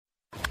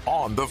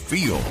on the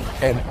field,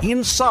 and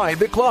inside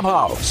the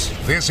clubhouse.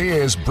 This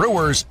is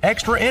Brewers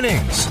Extra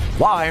Innings,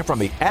 live from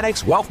the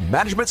Annex Wealth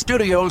Management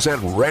Studios at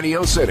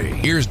Radio City.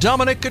 Here's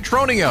Dominic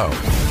Cotroneo.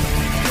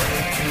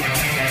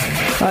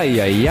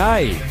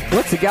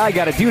 What's the guy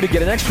got to do to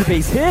get an extra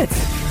base hit?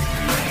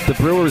 The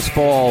Brewers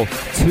fall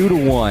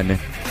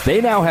 2-1.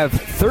 They now have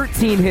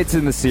 13 hits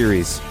in the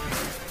series.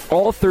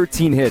 All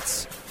 13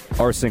 hits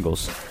are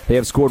singles. They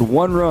have scored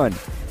 1 run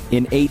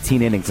in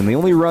 18 innings, and the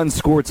only run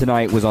scored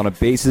tonight was on a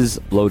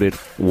bases-loaded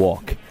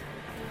walk.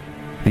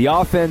 The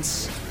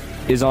offense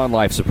is on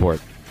life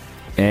support,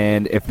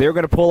 and if they're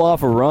going to pull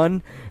off a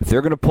run, if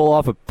they're going to pull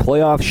off a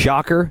playoff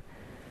shocker,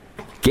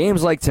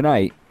 games like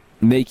tonight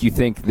make you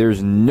think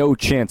there's no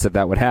chance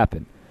that would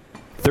happen.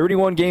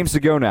 31 games to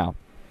go now.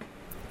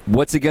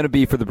 What's it going to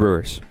be for the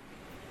Brewers?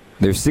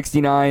 They're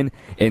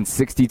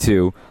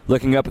 69-62.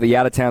 Looking up at the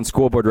out-of-town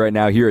scoreboard right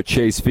now here at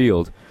Chase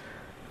Field.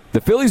 The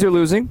Phillies are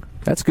losing.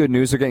 That's good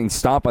news. They're getting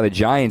stomped by the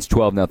Giants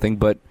 12-0.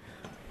 But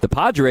the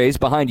Padres,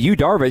 behind Yu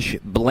Darvish,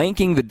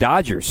 blanking the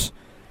Dodgers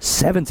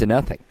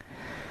 7-0.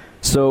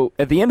 So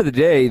at the end of the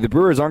day, the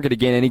Brewers aren't going to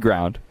gain any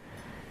ground.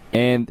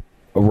 And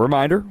a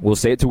reminder, we'll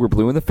say it till we're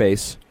blue in the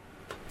face,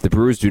 the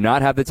Brewers do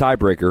not have the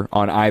tiebreaker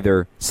on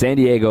either San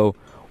Diego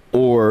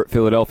or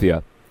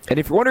Philadelphia. And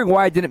if you're wondering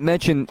why I didn't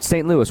mention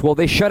St. Louis, well,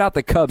 they shut out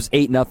the Cubs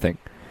 8-0.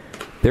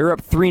 They're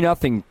up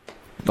 3-0,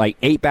 like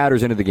 8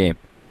 batters into the game.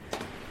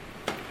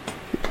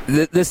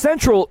 The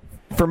Central,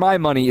 for my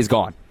money, is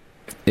gone.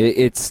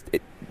 It's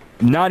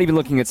not even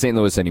looking at St.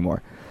 Louis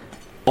anymore.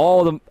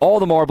 All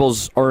the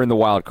marbles are in the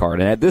wild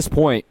card, and at this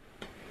point,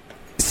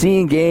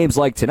 seeing games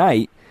like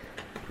tonight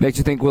makes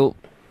you think, well,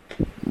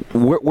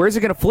 where's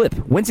it going to flip?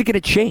 When's it going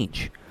to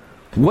change?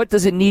 What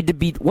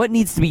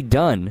needs to be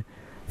done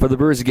for the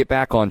Brewers to get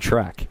back on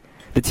track?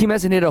 The team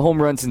hasn't hit a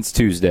home run since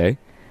Tuesday,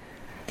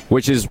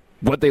 which is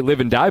what they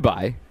live and die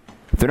by.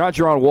 If they're not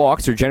drawing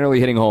walks, they're generally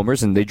hitting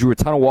homers, and they drew a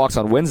ton of walks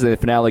on Wednesday, the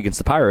finale against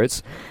the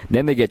Pirates.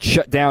 Then they get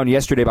shut down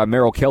yesterday by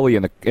Merrill Kelly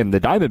and the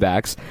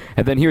Diamondbacks.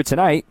 And then here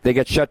tonight, they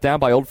get shut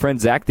down by old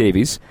friend Zach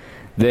Davies.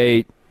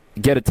 They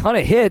get a ton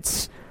of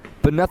hits,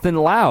 but nothing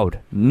loud.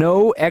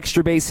 No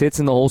extra base hits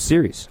in the whole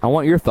series. I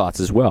want your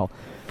thoughts as well.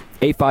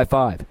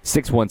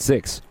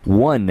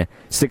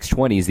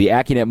 855-616-1620 is the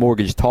AccuNet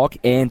Mortgage talk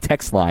and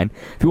text line.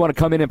 If you want to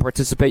come in and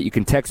participate, you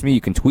can text me.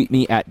 You can tweet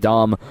me at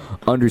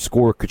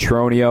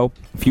Dom_Cotroneo.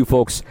 A few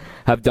folks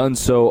have done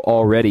so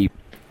already.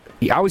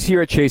 I was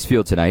here at Chase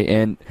Field tonight,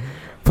 and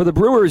for the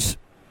Brewers,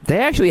 they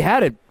actually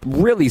had a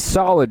really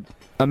solid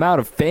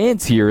amount of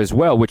fans here as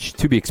well, which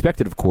to be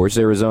expected, of course.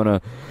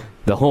 Arizona,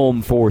 the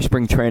home for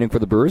spring training for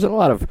the Brewers, and a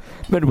lot of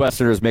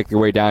Midwesterners make their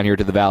way down here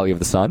to the Valley of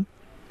the Sun.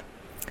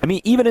 I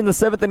mean, even in the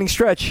 7th inning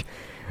stretch,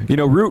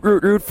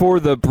 root for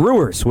the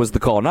Brewers was the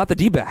call, not the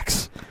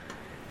D-backs.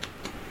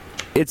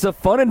 It's a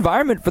fun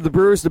environment for the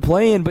Brewers to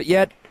play in, but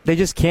yet they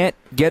just can't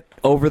get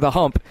over the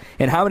hump.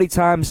 And how many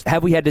times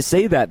have we had to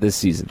say that this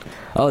season?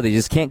 Oh, they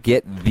just can't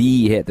get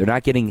the hit. They're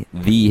not getting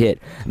the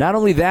hit. Not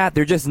only that,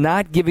 they're just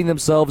not giving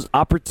themselves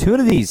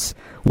opportunities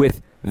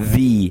with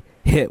the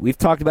hit. We've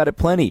talked about it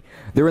plenty.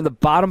 They're in the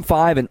bottom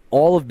 5 in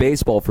all of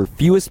baseball for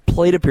fewest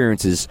plate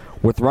appearances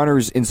with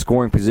runners in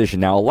scoring position.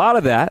 Now, a lot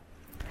of that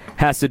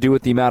has to do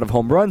with the amount of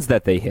home runs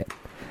that they hit.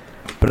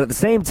 But at the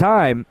same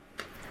time,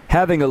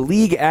 having a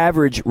league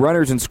average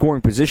runners in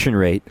scoring position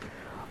rate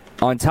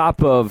on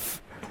top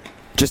of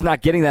just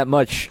not getting that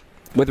much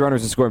with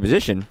runners in scoring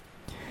position,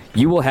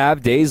 you will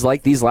have days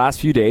like these last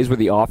few days where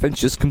the offense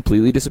just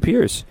completely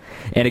disappears.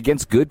 And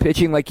against good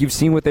pitching like you've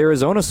seen with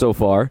Arizona so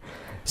far,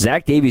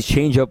 Zach Davies'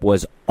 changeup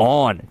was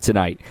on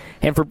tonight.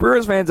 And for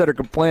Brewers fans that are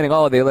complaining,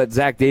 they let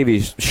Zach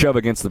Davies shove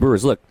against the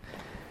Brewers, look,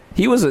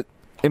 he was an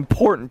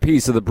important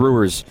piece of the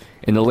Brewers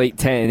in the late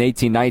 10 and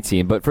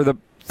 18-19. But for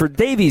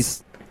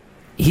Davies,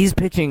 he's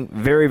pitching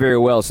very, very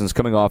well since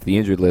coming off the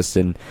injured list.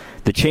 And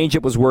the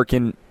changeup was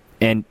working,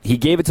 and he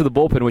gave it to the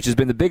bullpen, which has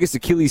been the biggest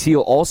Achilles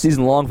heel all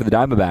season long for the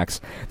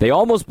Diamondbacks. They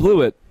almost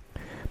blew it,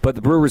 but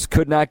the Brewers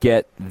could not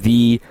get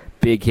the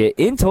big hit.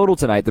 In total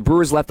tonight, the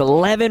Brewers left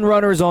 11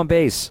 runners on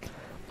base.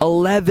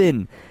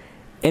 11.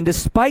 And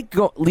despite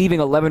leaving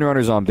 11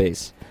 runners on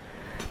base,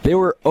 they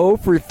were 0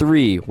 for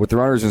 3 with the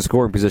runners in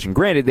scoring position.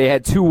 Granted, they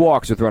had 2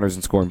 walks with runners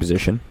in scoring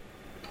position.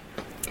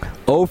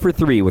 0 for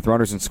 3 with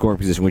runners in scoring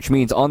position, which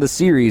means on the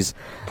series,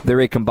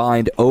 they're a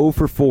combined 0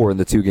 for 4 in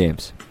the 2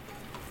 games.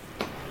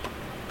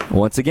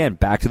 Once again,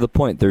 back to the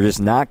point, they're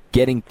just not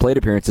getting plate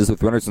appearances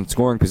with runners in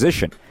scoring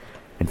position.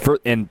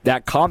 And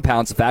that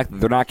compounds the fact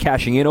that they're not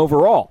cashing in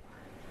overall.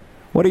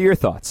 What are your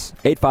thoughts?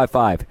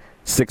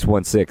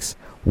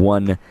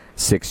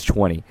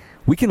 855-616-1620.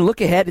 We can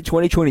look ahead to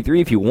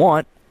 2023 if you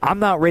want. I'm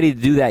not ready to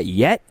do that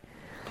yet.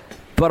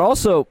 But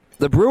also,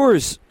 the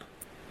Brewers,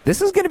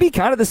 this is going to be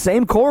kind of the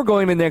same core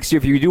going into next year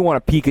if you do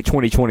want to peek at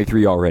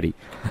 2023 already.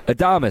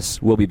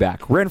 Adames will be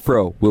back.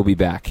 Renfroe will be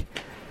back.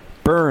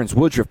 Burns,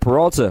 Woodruff,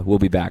 Peralta will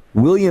be back.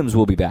 Williams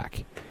will be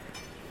back.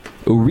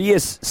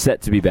 Urias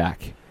set to be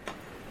back.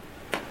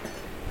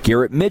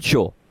 Garrett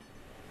Mitchell.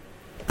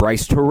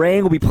 Bryce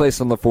Terang will be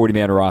placed on the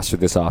 40-man roster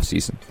this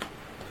offseason.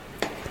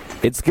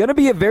 It's going to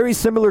be a very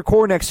similar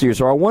core next year,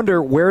 so I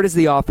wonder, where does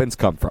the offense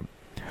come from?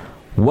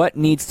 What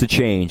needs to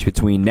change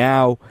between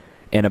now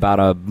and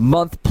about a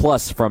month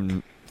plus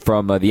from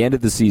the end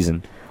of the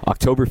season,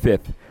 October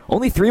 5th?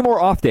 Only 3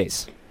 more off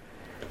days.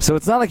 So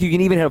it's not like you can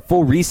even hit a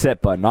full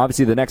reset button.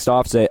 Obviously, the next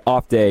off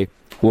day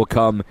will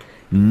come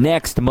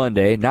next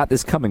Monday, not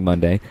this coming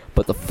Monday,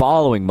 but the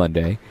following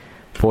Monday,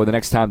 for the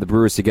next time the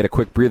Brewers to get a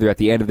quick breather at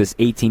the end of this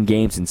 18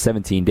 games in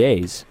 17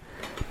 days.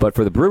 But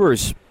for the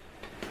Brewers,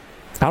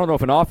 I don't know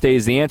if an off day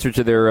is the answer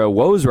to their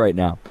woes right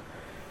now.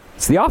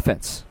 It's the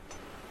offense.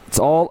 It's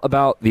all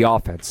about the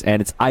offense,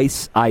 and it's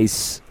ice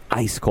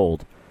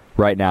cold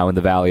right now in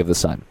the Valley of the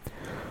Sun.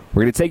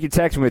 We're going to take your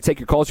texts, we're going to take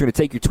your calls, we're going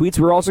to take your tweets.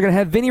 We're also going to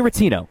have Vinny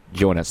Rattino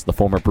join us, the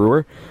former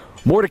Brewer.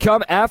 More to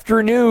come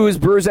after news.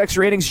 Brewers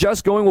Extra Innings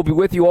just going. We'll be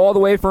with you all the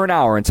way for an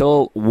hour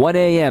until 1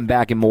 a.m.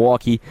 back in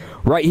Milwaukee,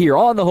 right here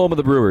on the home of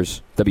the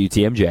Brewers,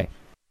 WTMJ.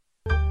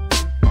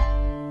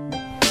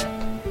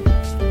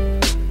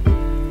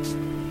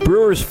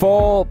 Brewers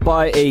fall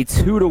by a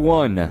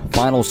 2-1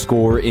 final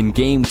score in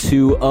Game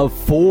 2 of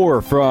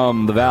 4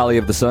 from the Valley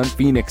of the Sun,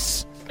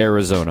 Phoenix,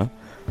 Arizona.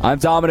 I'm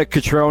Dominic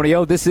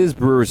Cotroneo. This is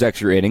Brewers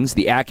Extra Innings.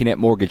 The AccuNet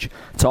Mortgage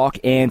talk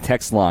and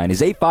text line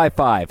is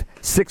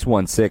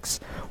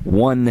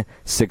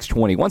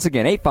 855-616-1620. Once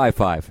again,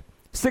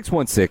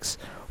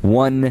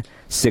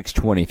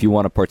 855-616-1620. If you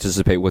want to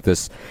participate with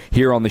us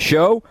here on the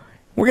show,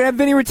 we're going to have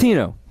Vinny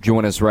Rattino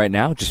join us right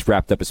now. Just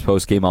wrapped up his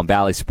postgame on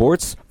Valley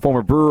Sports.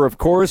 Former Brewer, of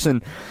course.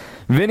 And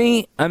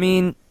Vinny, I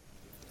mean,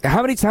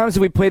 how many times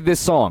have we played this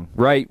song,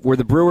 right, where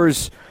the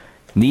Brewers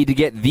need to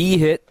get the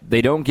hit,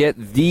 they don't get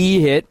the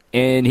hit,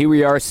 and here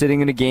we are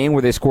sitting in a game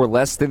where they score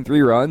less than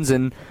 3 runs,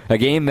 and a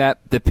game that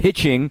the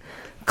pitching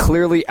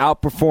clearly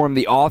outperformed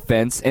the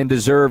offense and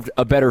deserved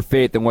a better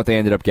fate than what they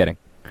ended up getting?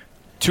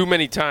 Too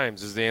many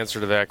times is the answer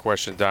to that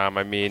question, Dom.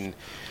 I mean,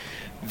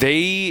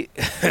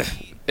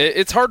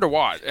 it's hard to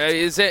watch.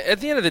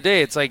 At the end of the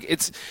day, I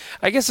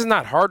guess it's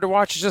not hard to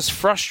watch, it's just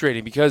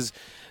frustrating because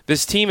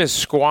this team is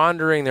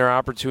squandering their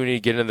opportunity to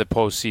get into the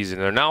postseason.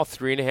 They're now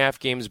 3.5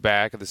 games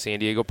back of the San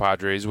Diego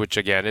Padres, which,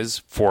 again,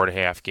 is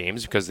 4.5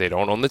 games because they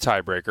don't own the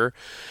tiebreaker.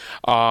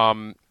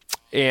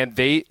 And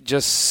they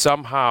just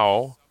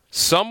somehow,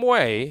 some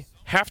way,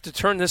 have to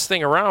turn this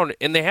thing around,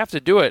 and they have to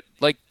do it,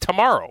 like,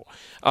 tomorrow.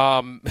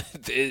 I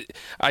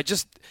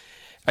just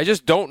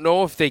don't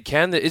know if they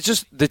can. It's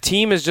just the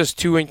team is just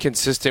too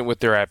inconsistent with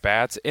their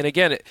at-bats. And,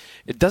 again,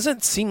 it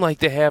doesn't seem like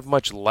they have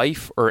much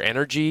life or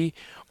energy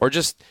or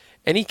just –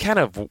 any kind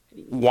of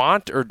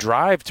want or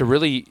drive to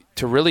really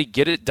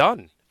get it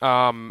done.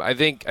 I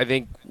think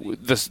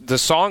the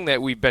song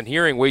that we've been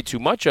hearing way too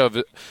much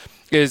of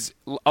is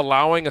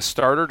allowing a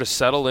starter to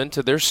settle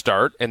into their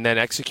start and then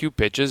execute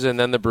pitches, and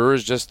then the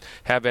Brewers just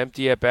have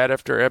empty at bat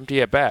after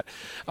empty at bat.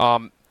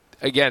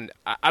 Again,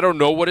 I don't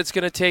know what it's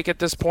going to take at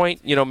this point.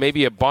 You know,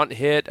 maybe a bunt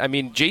hit. I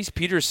mean, Jace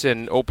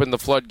Peterson opened the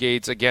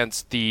floodgates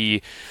against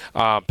the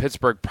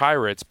Pittsburgh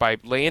Pirates by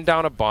laying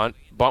down a bunt.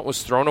 Bunt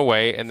was thrown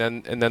away, and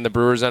then the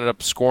Brewers ended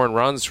up scoring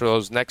runs for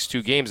those next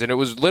 2 games. And it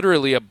was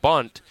literally a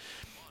bunt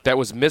that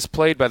was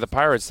misplayed by the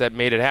Pirates that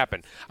made it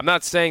happen. I'm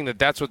not saying that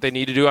that's what they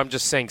need to do. I'm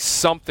just saying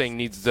something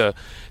needs to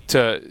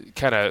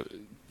kind of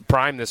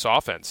prime this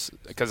offense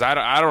because I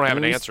don't have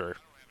an answer.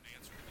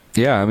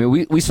 Yeah, I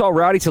mean, we saw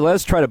Rowdy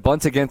Tellez try to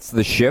bunt against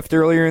the shift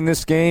earlier in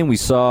this game. We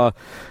saw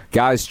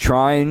guys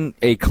trying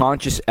a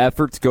conscious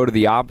effort to go to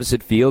the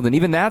opposite field, and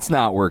even that's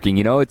not working.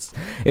 You know, it's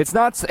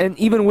not. And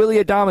even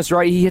Willie Adames,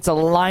 right? He hits a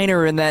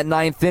liner in that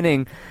 9th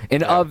inning,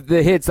 and of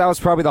the hits, that was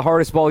probably the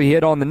hardest ball he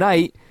hit on the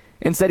night.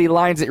 Instead, he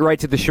lines it right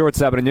to the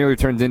shortstop, and it nearly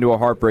turns into a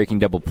heartbreaking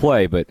double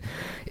play. But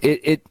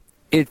it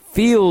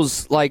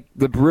feels like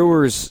the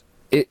Brewers.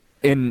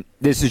 And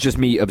this is just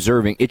me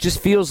observing, it just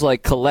feels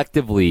like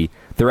collectively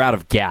they're out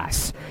of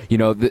gas. You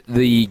know,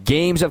 the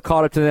games have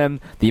caught up to them,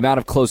 the amount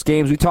of close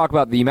games. We talk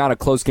about the amount of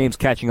close games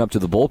catching up to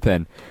the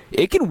bullpen.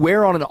 It can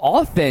wear on an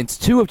offense,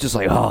 too, of just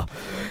like, oh,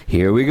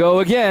 here we go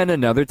again,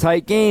 another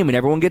tight game, and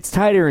everyone gets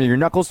tighter, and your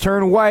knuckles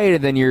turn white,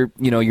 and then your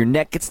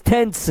neck gets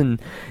tense.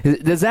 And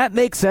does that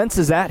make sense?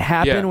 Does that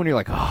happen when you're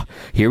like, oh,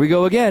 here we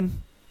go again?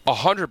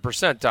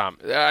 100%, Tom.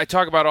 I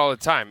talk about it all the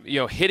time.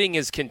 You know, hitting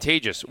is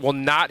contagious. Well,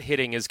 not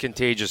hitting is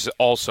contagious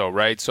also,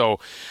 right?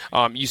 So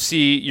you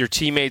see your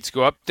teammates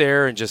go up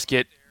there and just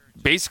get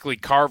basically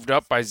carved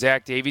up by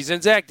Zach Davies.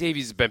 And Zach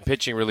Davies has been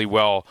pitching really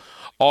well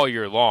all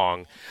year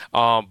long.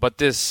 But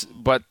this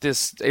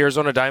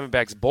Arizona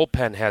Diamondbacks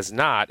bullpen has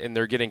not, and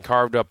they're getting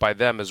carved up by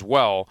them as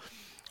well.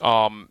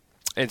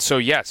 And so,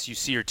 yes, you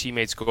see your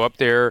teammates go up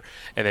there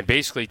and then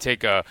basically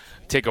take a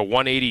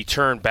 180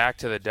 turn back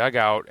to the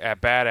dugout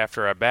at bat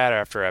after at bat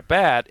after at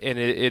bat, and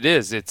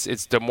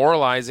it's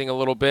demoralizing a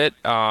little bit.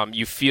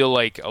 You feel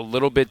like a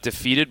little bit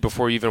defeated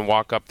before you even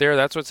walk up there.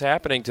 That's what's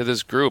happening to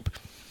this group.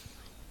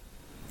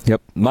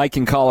 Yep. Mike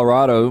in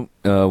Colorado,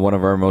 one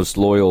of our most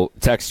loyal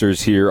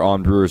texters here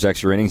on Brewers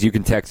Extra Innings. You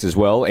can text as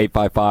well,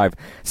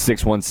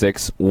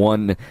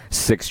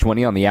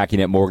 855-616-1620 on the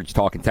AccuNet Mortgage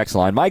Talk and Text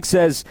line. Mike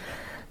says,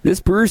 this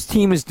Brewers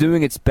team is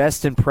doing its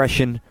best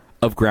impression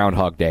of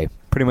Groundhog Day.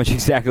 Pretty much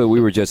exactly what we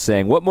were just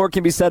saying. What more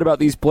can be said about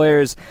these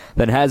players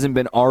than hasn't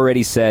been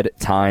already said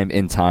time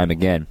and time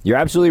again? You're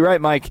absolutely right,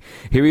 Mike.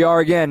 Here we are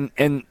again,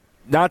 and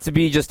not to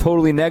be just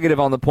totally negative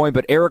on the point,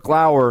 but Eric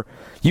Lauer,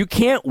 you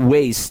can't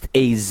waste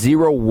a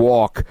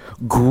 0-walk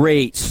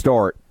great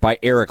start by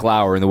Eric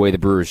Lauer in the way the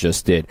Brewers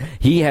just did.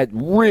 He had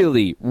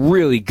really,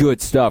 really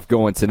good stuff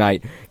going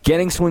tonight.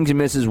 Getting swings and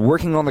misses,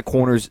 working on the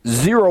corners,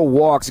 0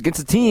 walks against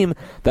a team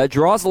that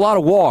draws a lot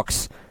of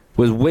walks,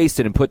 was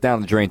wasted and put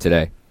down the drain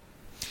today.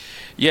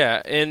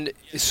 Yeah, and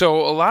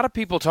so a lot of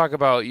people talk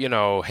about,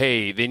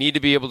 hey, they need to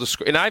be able to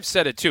score. And I've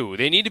said it too.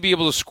 They need to be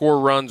able to score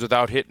runs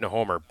without hitting a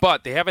homer.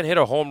 But they haven't hit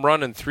a home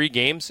run in 3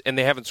 games, and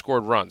they haven't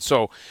scored runs.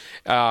 So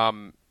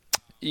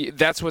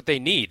that's what they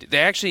need. They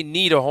actually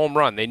need a home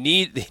run. They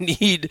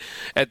need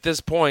at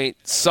this point,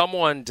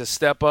 someone to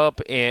step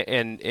up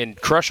and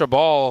crush a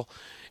ball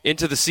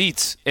into the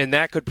seats, and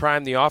that could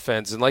prime the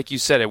offense. And like you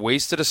said, it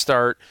wasted a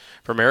start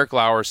from Eric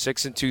Lauer,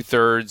 6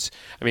 2/3.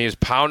 I mean, he was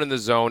pounding the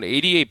zone,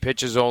 88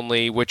 pitches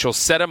only, which will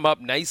set him up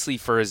nicely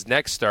for his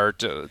next start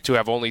to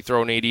have only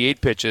thrown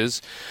 88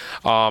 pitches.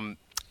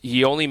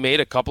 He only made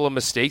a couple of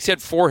mistakes. He had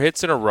 4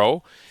 hits in a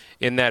row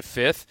in that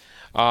 5th.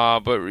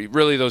 But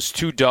really those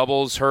 2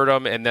 doubles hurt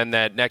him, and then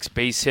that next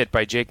base hit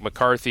by Jake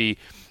McCarthy.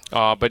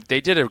 But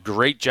they did a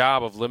great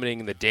job of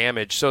limiting the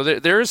damage. So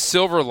there is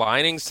silver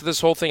linings to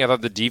this whole thing. I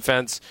thought the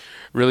defense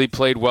really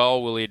played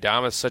well. Willie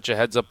Adames, such a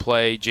heads-up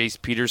play.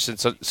 Jace Peterson,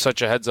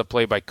 such a heads-up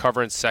play by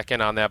covering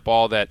second on that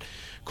ball that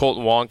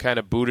Colton Wong kind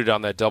of booted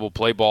on that double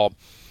play ball.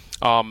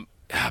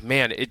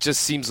 Man, it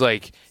just seems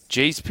like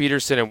Jace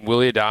Peterson and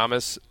Willie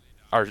Adames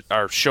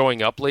are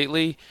showing up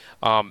lately.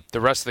 The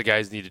rest of the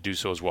guys need to do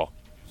so as well.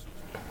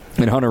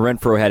 And Hunter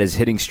Renfroe had his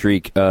hitting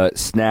streak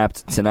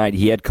snapped tonight.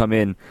 He had come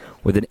in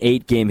with an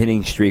 8-game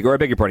hitting streak. Or I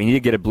beg your pardon, he did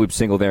get a bloop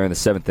single there in the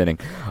 7th inning.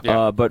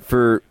 Yeah. But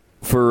for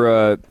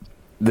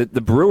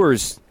the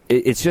Brewers,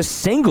 it's just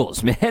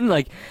singles, man.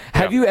 Like,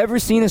 have you ever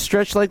seen a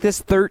stretch like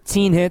this?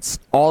 13 hits,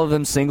 all of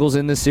them singles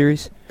in this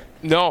series?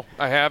 No,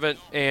 I haven't.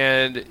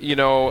 And,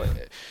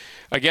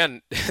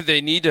 again, they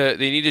need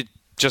to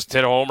just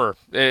hit a homer.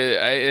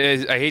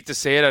 I hate to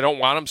say it. I don't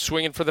want them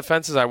swinging for the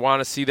fences. I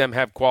want to see them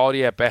have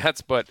quality at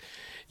bats, but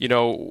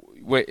you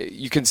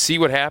can see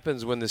what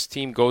happens when this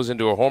team goes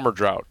into a homer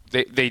drought.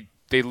 They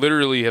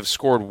literally have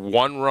scored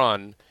 1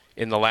 run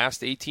in the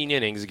last 18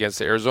 innings against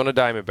the Arizona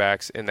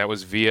Diamondbacks, and that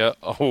was via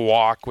a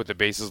walk with the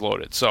bases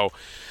loaded. So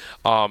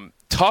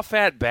tough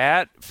at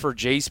bat for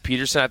Jace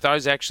Peterson. I thought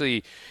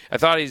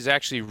he was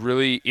actually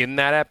really in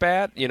that at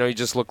bat. He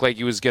just looked like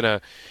he was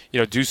gonna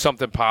do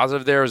something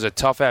positive there. It was a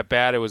tough at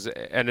bat.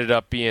 It ended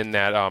up being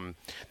that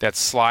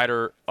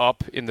slider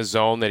up in the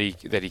zone that he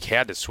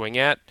had to swing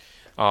at.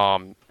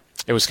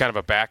 It was kind of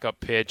a backup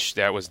pitch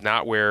that was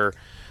not where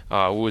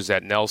who was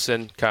that?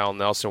 Kyle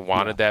Nelson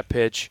wanted that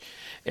pitch,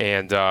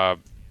 and that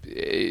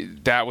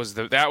was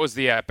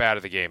the at bat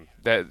of the game.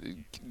 That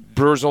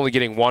Brewers only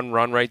getting 1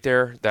 run right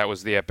there. That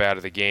was the at bat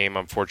of the game.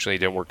 Unfortunately, it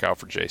didn't work out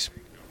for Jace.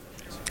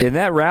 And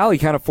that rally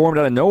kind of formed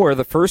out of nowhere.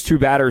 The first 2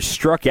 batters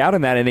struck out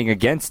in that inning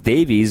against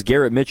Davies,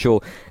 Garrett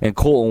Mitchell and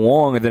Colton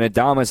Wong, and then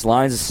Adames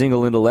lines a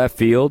single into left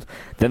field.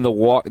 Then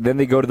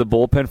they go to the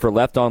bullpen for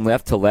left on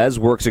left. Tellez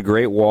works a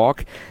great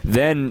walk.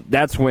 Then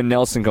that's when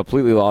Nelson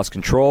completely lost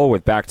control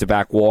with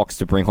back-to-back walks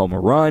to bring home a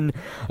run.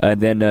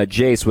 And then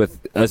Jace with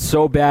a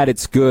so bad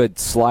it's good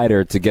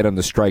slider to get him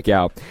to strike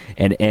out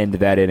and end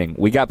that inning.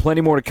 We got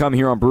plenty more to come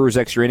here on Brewers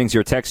Extra Innings.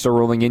 Your texts are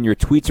rolling in. Your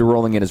tweets are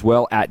rolling in as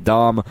well at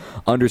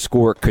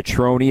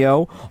Dom_Cotroneo.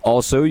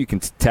 Also, you can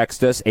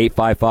text us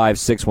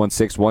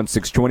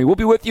 855-616-1620. We'll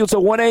be with you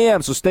until 1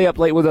 a.m., so stay up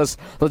late with us.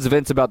 Let's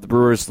vent about the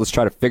Brewers. Let's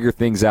try to figure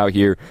things out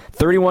here.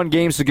 31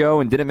 games to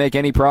go and didn't make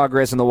any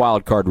progress in the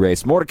wild card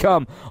race. More to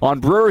come on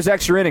Brewers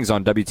Extra Innings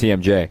on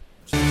WTMJ.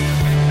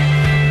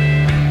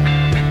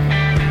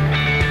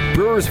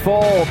 Brewers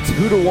fall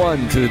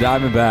 2-1 to the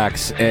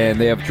Diamondbacks, and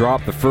they have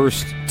dropped the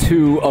first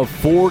 2 of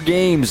 4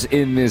 games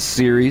in this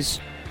series.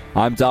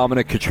 I'm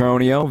Dominic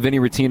Cotroneo. Vinny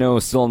Rottino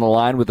is still on the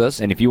line with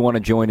us, and if you want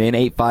to join in,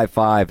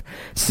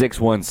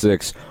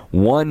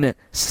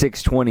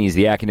 855-616-1620 is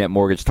the Accunet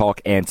Mortgage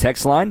Talk and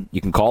text line. You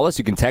can call us.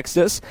 You can text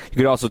us. You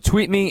can also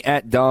tweet me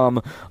at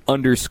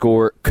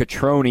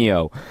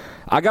Dom_Cotroneo.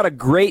 I got a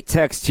great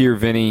text here,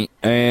 Vinny,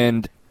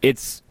 and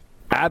it's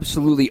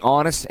absolutely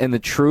honest and the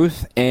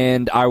truth,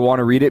 and I want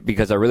to read it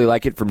because I really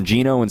like it, from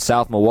Gino in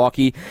South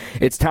Milwaukee.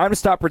 It's time to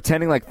stop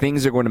pretending like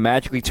things are going to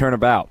magically turn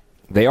about.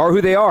 They are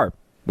who they are.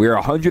 We are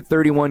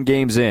 131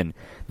 games in.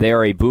 They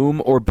are a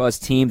boom or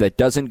bust team that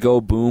doesn't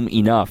go boom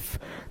enough.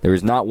 There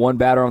is not one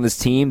batter on this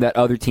team that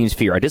other teams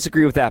fear. I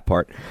disagree with that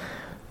part.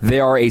 They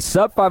are a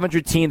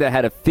sub-500 team that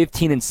had a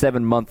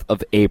 15-7 month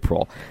of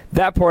April.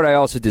 That part I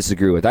also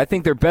disagree with. I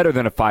think they're better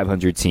than a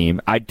 500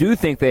 team. I do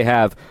think they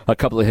have a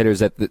couple of hitters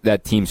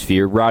that teams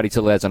fear, Rowdy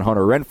Tellez and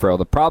Hunter Renfroe.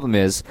 The problem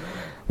is,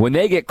 when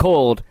they get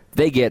cold,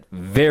 they get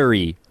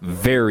very,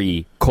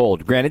 very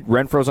cold. Granted,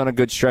 Renfroe's on a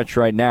good stretch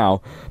right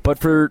now,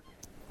 but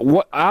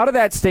out of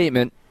that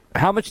statement,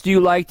 how much do you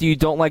like, do you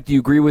don't like, do you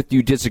agree with, do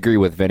you disagree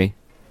with, Vinny?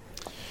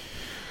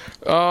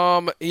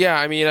 Yeah,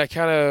 I mean,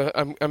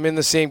 I'm in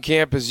the same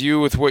camp as you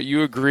with what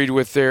you agreed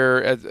with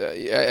there.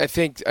 I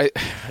think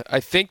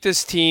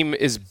this team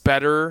is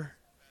better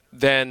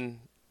than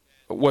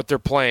what they're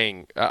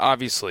playing,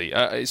 obviously.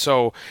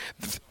 So,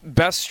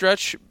 best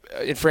stretch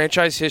in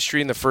franchise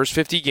history in the first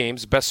 50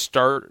 games, best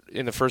start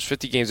in the first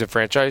 50 games in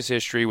franchise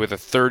history with a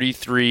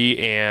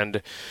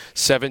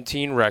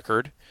 33-17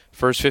 record,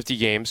 first 50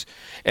 games.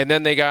 And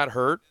then they got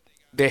hurt.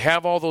 They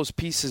have all those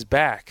pieces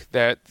back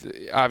that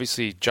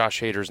obviously Josh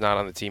Hader's not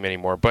on the team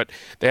anymore, but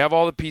they have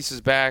all the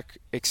pieces back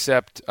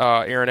except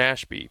Aaron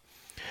Ashby.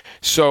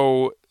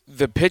 So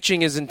the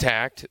pitching is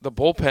intact. The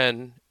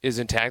bullpen is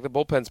intact. The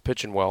bullpen's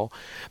pitching well.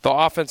 The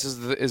offense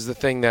is the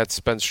thing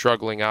that's been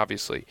struggling,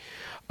 obviously.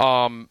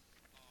 The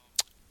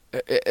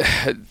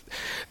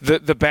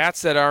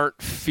bats that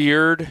aren't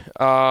feared,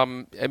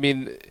 I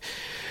mean,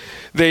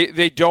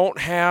 They don't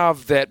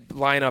have that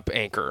lineup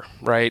anchor,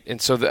 right?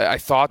 And so I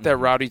thought that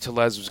Rowdy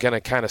Tellez was going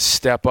to kind of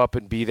step up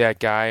and be that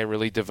guy and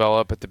really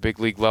develop at the big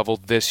league level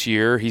this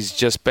year. He's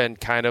just been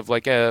kind of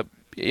like a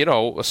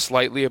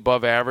slightly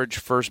above average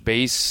first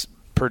base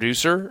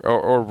producer,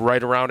 or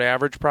right around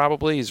average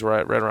probably. He's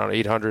right around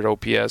 800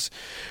 OPS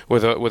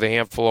with a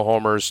handful of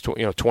homers,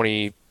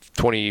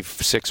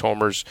 26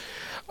 homers.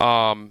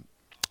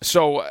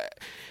 So,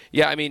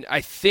 yeah, I mean,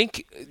 I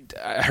think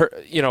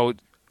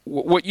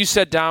what you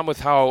said, Dom, with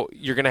how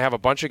you're going to have a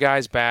bunch of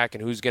guys back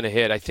and who's going to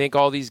hit, I think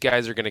all these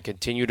guys are going to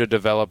continue to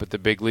develop at the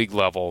big league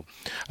level.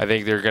 I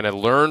think they're going to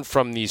learn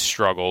from these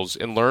struggles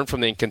and learn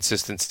from the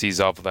inconsistencies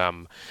of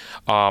them.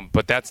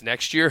 But that's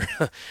next year.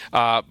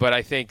 But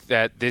I think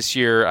that this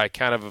year I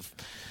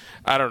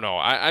don't know.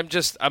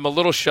 I'm a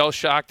little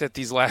shell-shocked at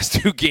these last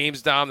two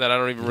games, Dom, that I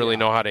don't even really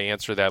know how to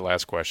answer that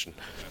last question.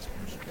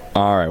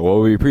 All right,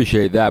 well, we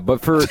appreciate that. But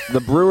for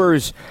the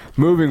Brewers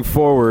moving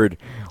forward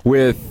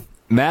with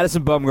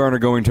Madison Bumgarner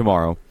going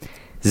tomorrow,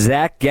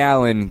 Zach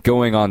Gallen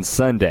going on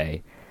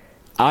Sunday,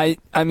 I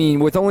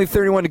mean, with only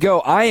 31 to go,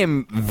 I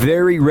am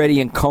very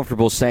ready and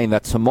comfortable saying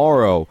that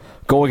tomorrow,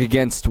 going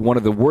against one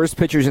of the worst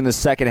pitchers in the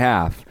second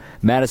half,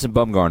 Madison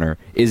Bumgarner,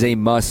 is a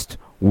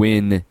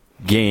must-win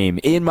game,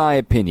 in my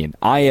opinion.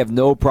 I have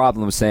no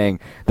problem saying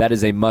that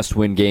is a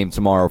must-win game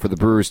tomorrow for the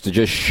Brewers to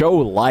just show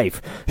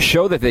life,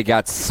 show that they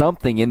got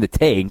something in the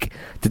tank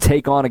to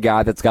take on a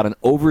guy that's got an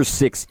over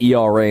 6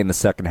 ERA in the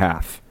second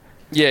half.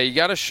 Yeah, you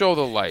got to show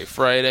the life,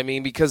 right? I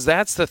mean, because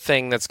that's the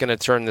thing that's going to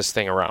turn this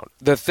thing around.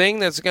 The thing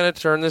that's going to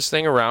turn this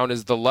thing around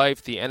is the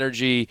life, the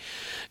energy,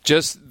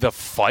 just the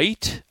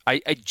fight.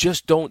 I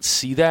just don't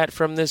see that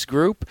from this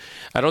group.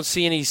 I don't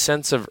see any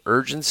sense of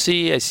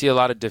urgency. I see a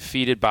lot of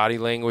defeated body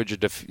language,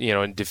 and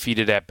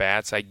defeated at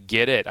bats. I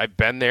get it. I've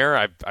been there.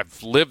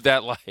 I've lived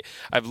that life.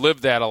 I've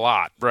lived that a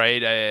lot,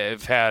 right?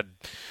 I've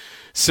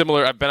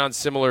been on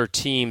similar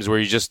teams where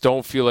you just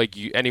don't feel like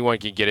anyone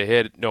can get a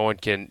hit. No one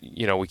can,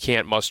 we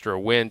can't muster a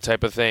win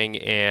type of thing.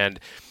 And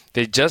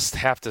they just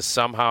have to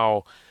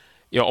somehow,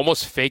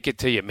 almost fake it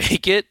till you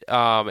make it.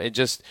 And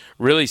just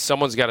really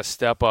someone's got to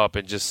step up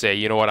and just say,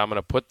 you know what, I'm going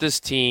to put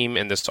this team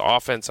and this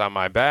offense on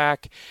my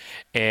back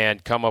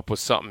and come up with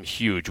something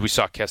huge. We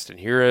saw Keston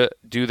Hiura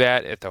do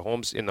that in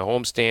the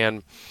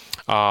homestand.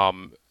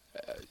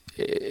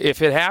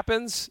 If it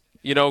happens,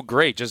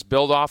 great. Just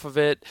build off of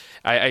it.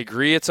 I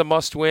agree it's a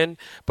must-win,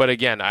 but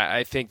again,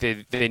 I think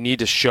they need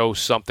to show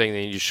something.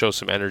 They need to show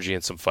some energy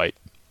and some fight.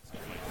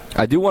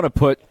 I do want to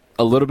put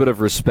a little bit of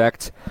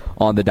respect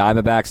on the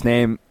Diamondbacks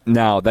name.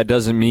 Now, that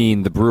doesn't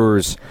mean the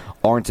Brewers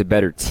aren't a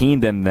better team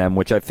than them,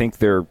 which I think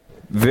they're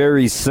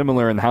very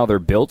similar in how they're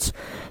built.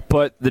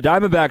 But the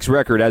Diamondbacks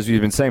record, as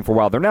we've been saying for a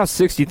while, they're now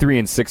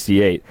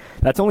 63-68.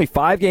 That's only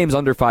 5 games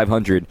under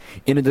 500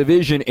 in a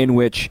division in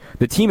which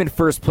the team in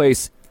first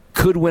place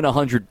could win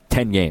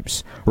 110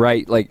 games,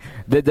 right? Like,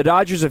 the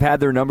Dodgers have had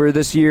their number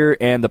this year,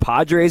 and the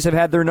Padres have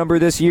had their number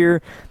this year.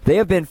 They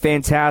have been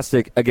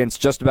fantastic against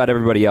just about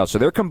everybody else. So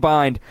they're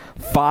combined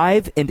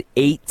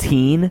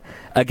 5-18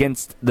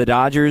 against the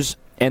Dodgers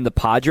and the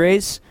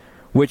Padres,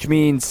 which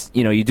means,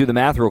 you do the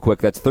math real quick,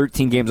 that's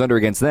 13 games under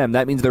against them.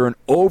 That means they're an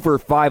over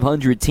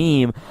 500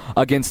 team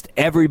against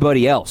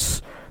everybody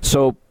else.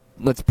 So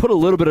let's put a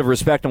little bit of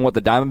respect on what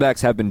the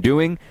Diamondbacks have been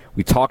doing.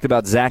 We talked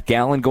about Zach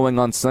Gallen going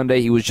on Sunday.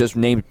 He was just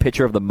named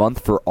Pitcher of the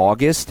Month for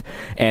August.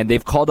 And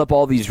they've called up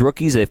all these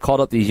rookies. They've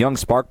called up these young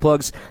spark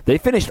plugs. They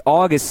finished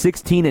August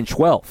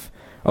 16-12.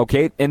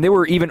 Okay? And they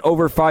were even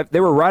over 5. They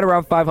were right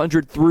around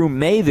 500 through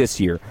May this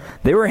year.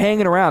 They were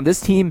hanging around. This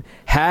team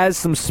has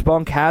some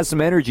spunk, has some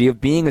energy of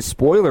being a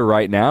spoiler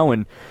right now.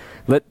 And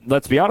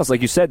let's be honest,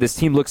 like you said, this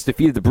team looks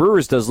defeated. The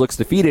Brewers looks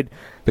defeated.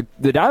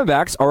 The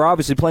Diamondbacks are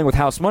obviously playing with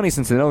house money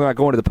since they know they're not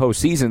going to the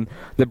postseason.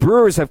 The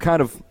Brewers have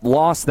kind of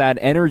lost that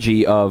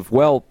energy of,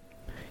 we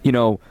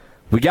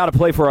got to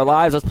play for our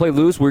lives. Let's play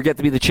loose. We get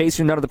to be the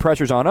chaser. None of the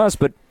pressure's on us.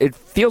 But it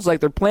feels like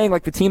they're playing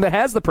like the team that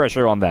has the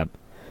pressure on them.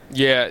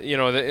 Yeah,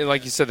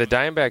 like you said, the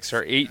Diamondbacks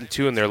are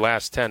 8-2 in their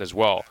last 10 as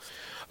well.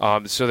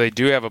 So they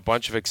do have a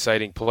bunch of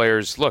exciting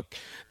players. Look,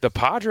 the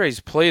Padres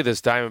play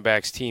this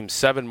Diamondbacks team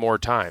 7 more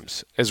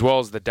times, as well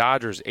as the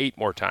Dodgers 8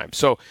 more times.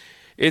 So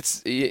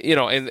it's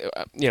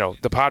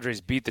the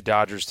Padres beat the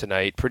Dodgers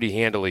tonight pretty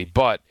handily,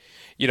 but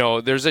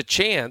there's a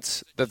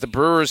chance that the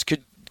Brewers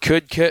could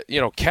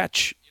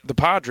catch the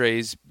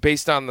Padres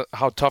based on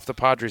how tough the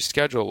Padres'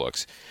 schedule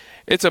looks.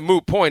 It's a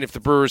moot point if the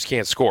Brewers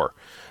can't score.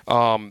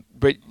 Again,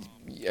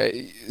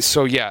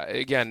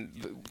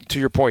 to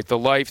your point, the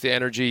life, the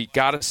energy,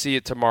 got to see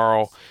it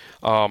tomorrow.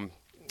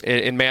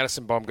 And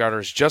Madison Bumgarner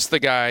is just the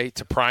guy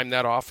to prime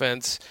that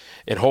offense,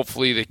 and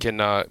hopefully they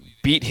can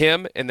beat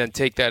him and then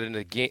take that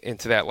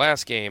into that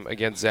last game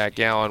against Zach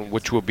Gallen,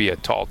 which will be a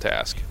tall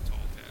task.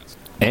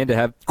 And to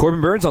have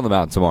Corbin Burns on the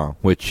mound tomorrow,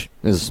 which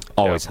is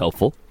always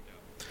helpful.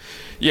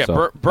 Yeah,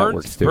 so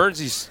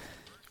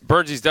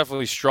Burnsy's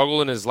definitely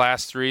struggled in his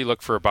last 3.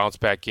 Look for a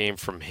bounce-back game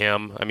from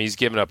him. I mean, he's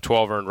given up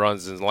 12 earned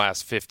runs in the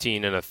last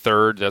 15 and a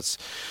third. That's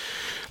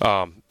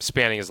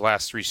spanning his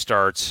last 3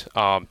 starts.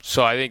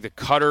 So I think the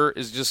cutter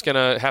is just going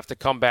to have to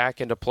come back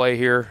into play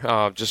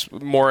here. Just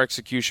more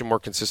execution, more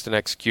consistent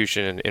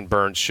execution, and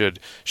Burns should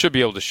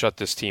be able to shut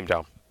this team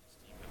down.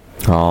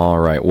 All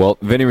right. Well,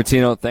 Vinny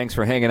Rottino, thanks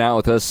for hanging out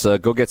with us.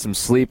 Go get some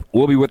sleep.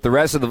 We'll be with the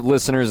rest of the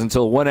listeners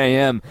until 1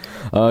 a.m.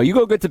 You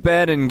go get to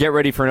bed and get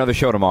ready for another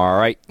show tomorrow, all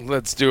right?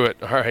 Let's do it.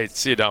 All right.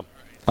 See you, Dom.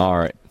 All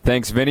right.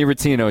 Thanks, Vinny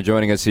Rottino,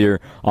 joining us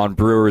here on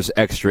Brewers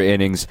Extra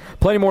Innings.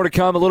 Plenty more to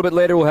come. A little bit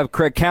later, we'll have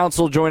Craig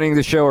Counsell joining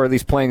the show, or at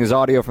least playing his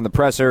audio from the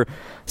presser.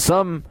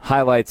 Some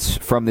highlights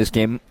from this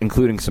game,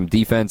 including some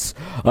defense,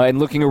 and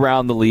looking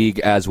around the league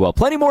as well.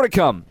 Plenty more to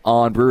come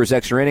on Brewers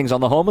Extra Innings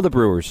on the home of the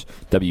Brewers,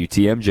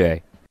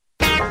 WTMJ.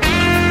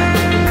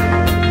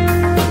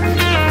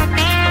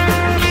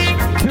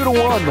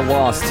 2-1 the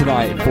loss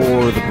tonight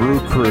for the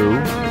Brew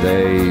Crew.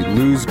 They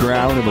lose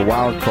ground in the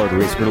wild card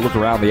race. We're going to look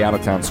around the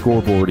out-of-town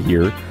scoreboard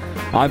here.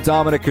 I'm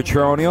Dominic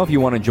Cotroneo. If you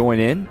want to join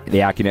in, the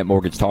AccuNet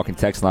Mortgage Talk and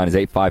Text line is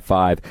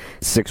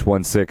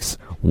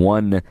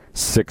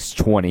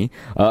 855-616-1620.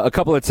 A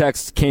couple of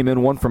texts came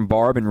in, one from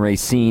Barb and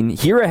Racine.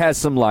 Hira has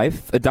some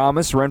life.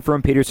 Adames, Renfroe,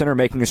 and Peterson are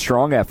making a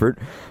strong effort,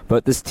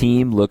 but this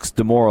team looks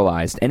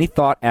demoralized. Any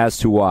thought as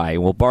to why?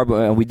 Well, Barb,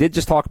 we did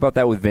just talk about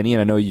that with Vinny,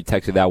 and I know you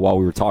texted that while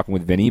we were talking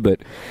with Vinny,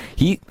 but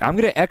I'm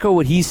going to echo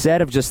what he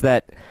said of just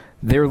that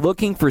they're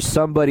looking for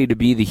somebody to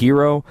be the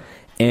hero,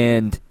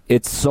 and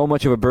it's so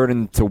much of a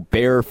burden to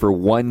bear for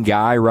one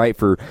guy, right?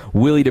 For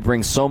Willie to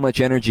bring so much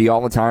energy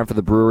all the time for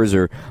the Brewers,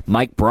 or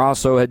Mike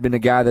Brasso had been a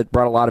guy that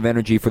brought a lot of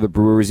energy for the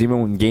Brewers, even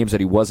in games that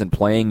he wasn't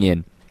playing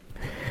in.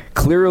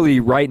 Clearly,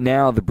 right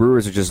now, the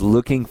Brewers are just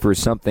looking for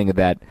something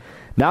that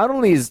not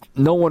only is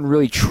no one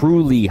really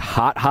truly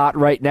hot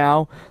right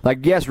now.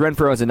 Like, yes,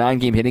 Renfroe has a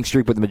 9-game hitting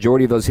streak, but the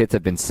majority of those hits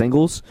have been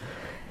singles.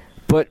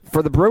 But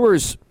for the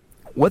Brewers,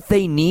 what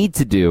they need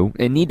to do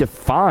and need to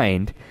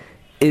find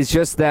is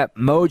just that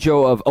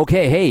mojo of,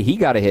 okay, hey, he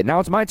got a hit. Now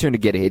it's my turn to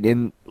get a hit.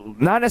 And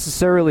not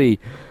necessarily,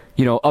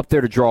 up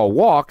there to draw a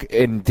walk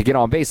and to get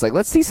on base. Like,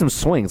 let's see some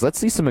swings. Let's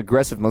see some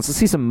aggressiveness. Let's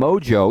see some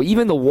mojo.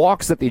 Even the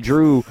walks that they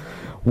drew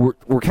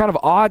were kind of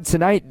odd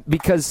tonight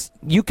because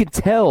you could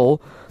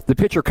tell the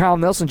pitcher, Kyle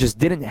Nelson, just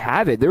didn't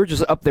have it. They were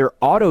just up there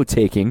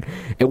auto-taking.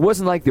 It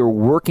wasn't like they were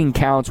working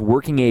counts,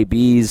 working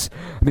ABs.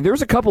 I mean, there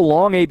was a couple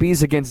long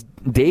ABs against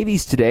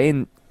Davies today,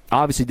 and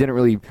obviously didn't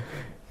really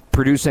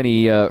produce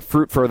any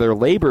fruit for their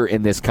labor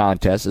in this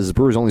contest, as the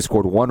Brewers only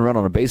scored 1 run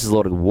on a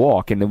bases-loaded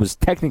walk, and it was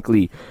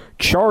technically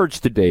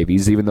charged to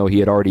Davies, even though he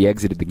had already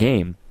exited the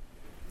game.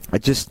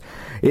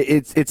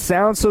 It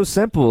sounds so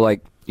simple.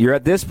 Like, you're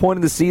at this point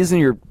of the season,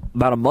 you're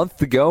about a month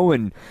to go,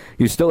 and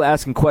you're still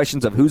asking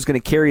questions of who's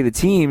going to carry the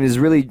team is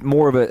really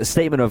more of a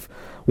statement of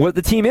what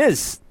the team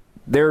is.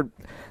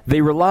 They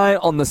rely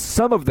on the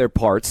sum of their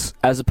parts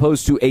as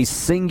opposed to a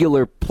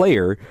singular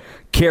player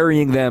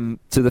carrying them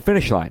to the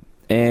finish line.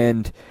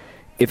 And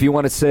if you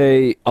want to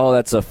say, oh,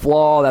 that's a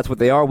flaw, that's what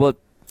they are, well,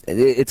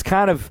 it's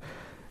kind of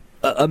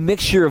a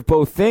mixture of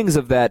both things,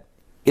 of that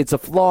it's a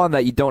flaw in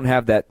that you don't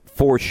have that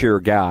for sure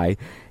guy.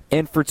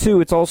 And for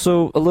two, it's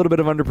also a little bit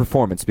of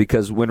underperformance,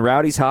 because when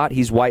Rowdy's hot,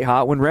 he's white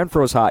hot. When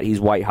Renfroe's hot,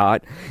 he's white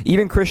hot.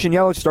 Even Christian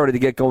Yelich started to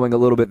get going a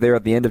little bit there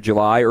at the end of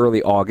July,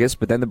 early August,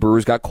 but then the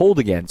Brewers got cold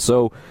again.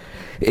 So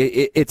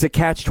it's a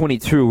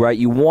catch-22, right?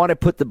 You want to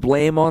put the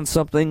blame on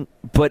something,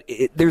 but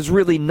there's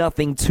really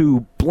nothing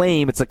to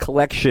blame. It's a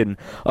collection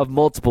of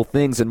multiple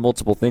things, and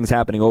multiple things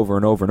happening over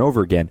and over and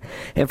over again.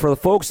 And for the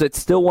folks that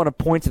still want to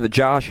point to the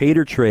Josh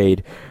Hader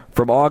trade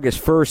from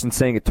August 1st and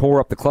saying it tore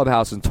up the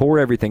clubhouse and tore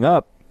everything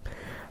up,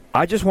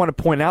 I just want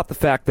to point out the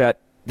fact that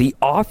the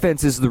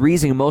offense is the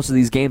reason most of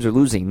these games are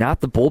losing, not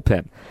the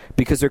bullpen,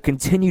 because they're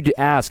continued to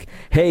ask,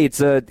 hey, it's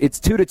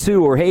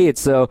 2-2, or hey,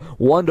 it's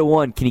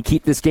 1-1. Can you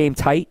keep this game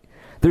tight?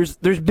 There's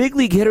big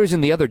league hitters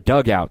in the other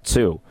dugout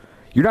too.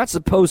 You're not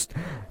supposed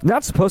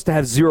to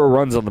have 0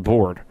 runs on the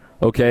board.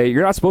 Okay,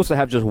 you're not supposed to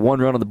have just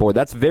 1 run on the board.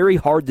 That's very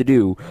hard to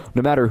do,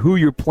 no matter who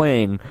you're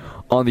playing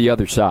on the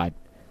other side.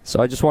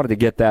 So I just wanted to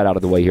get that out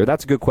of the way here.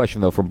 That's a good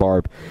question, though, from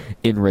Barb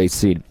in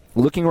Racine.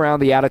 looking around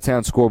the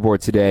out-of-town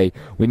scoreboard today,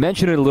 we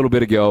mentioned it a little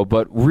bit ago,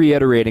 but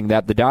reiterating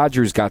that the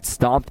Dodgers got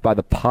stomped by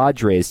the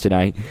Padres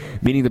tonight,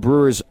 meaning the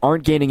Brewers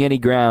aren't gaining any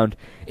ground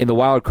in the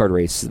wild card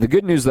race. The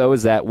good news, though,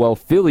 is that,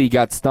 Philly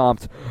got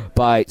stomped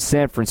by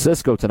San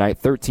Francisco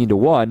tonight,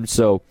 13-1,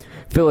 so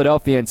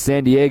Philadelphia and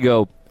San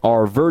Diego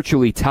are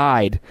virtually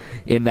tied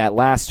in that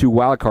last two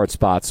wild card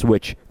spots,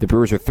 which the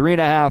Brewers are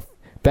 3.5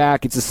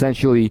 back. It's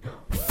essentially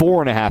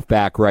 4.5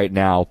 back right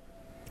now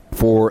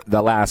for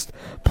the last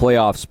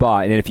playoff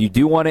spot. And if you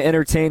do want to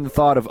entertain the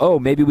thought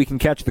of, maybe we can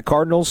catch the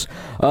Cardinals,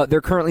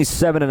 they're currently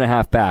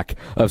 7.5 back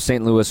of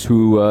St. Louis,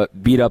 who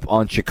beat up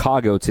on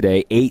Chicago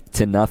today,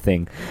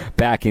 8-0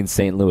 back in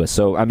St. Louis.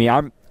 So, I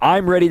mean,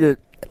 I'm ready to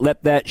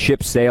let that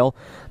ship sail.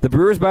 The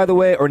Brewers, by the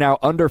way, are now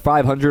under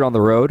 500 on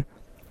the road.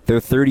 They're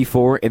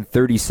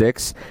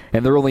 34-36,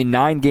 and they're only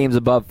 9 games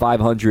above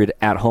 500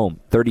 at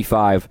home,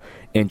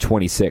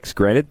 35-26.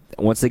 Granted,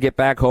 once they get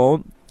back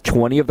home,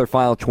 20 of their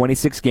final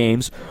 26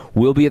 games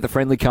will be at the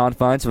friendly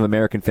confines of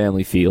American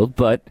Family Field,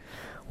 but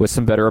with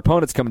some better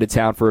opponents coming to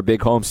town for a big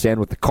homestand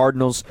with the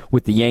Cardinals,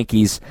 with the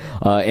Yankees,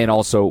 and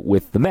also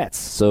with the Mets.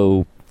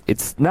 So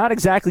it's not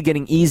exactly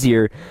getting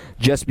easier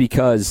just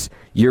because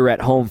you're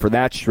at home for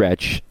that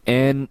stretch.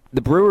 And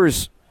the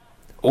Brewers,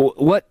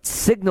 what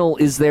signal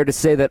is there to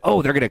say that,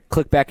 they're going to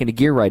click back into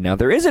gear right now?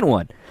 There isn't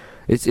one.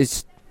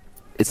 It's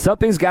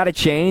something's got to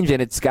change,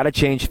 and it's got to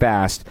change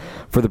fast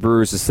for the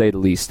Brewers, to say the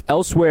least.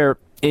 Elsewhere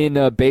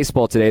in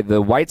baseball today,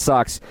 the White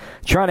Sox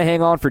trying to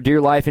hang on for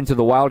dear life into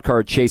the wild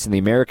card chase in the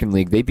American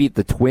League. They beat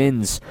the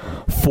Twins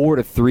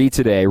 4-3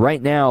 today.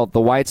 Right now,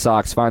 the White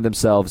Sox find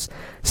themselves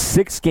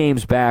 6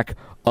 games back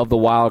of the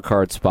wild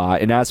card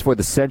spot. And as for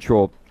the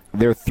Central,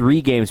 they're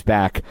 3 games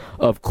back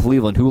of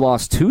Cleveland, who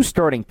lost 2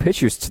 starting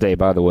pitchers today,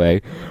 by the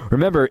way.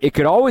 Remember, it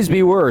could always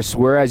be worse,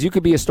 whereas you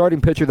could be a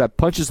starting pitcher that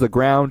punches the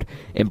ground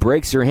and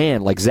breaks your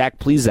hand, like Zach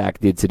Plesac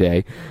did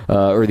today,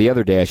 or the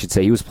other day, I should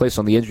say. He was placed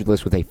on the injured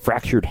list with a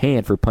fractured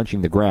hand for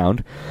punching the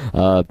ground.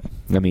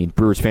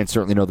 Brewers fans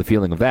certainly know the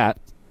feeling of that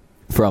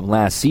from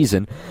last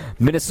season.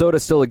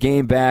 Minnesota's still a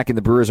game back, and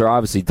the Brewers are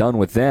obviously done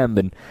with them,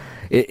 and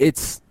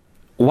it's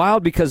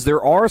wild because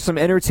there are some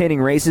entertaining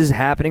races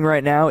happening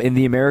right now in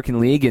the American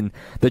League, and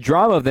the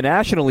drama of the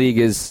National League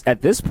is,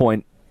 at this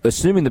point,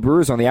 assuming the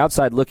Brewers on the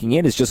outside looking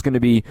in, is just going to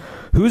be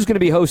who's going to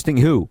be hosting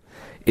who.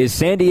 Is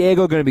San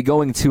Diego going to be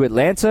going to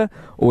Atlanta,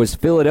 or is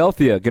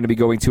Philadelphia going to be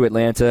going to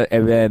Atlanta,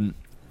 and then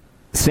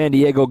San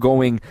Diego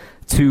going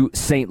to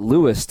St.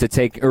 Louis to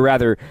take, or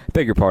rather,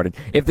 beg your pardon,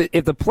 if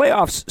the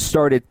playoffs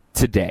started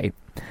today,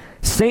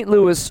 St.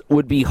 Louis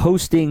would be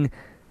hosting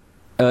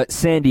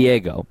San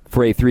Diego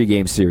for a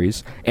 3-game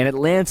series, and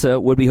Atlanta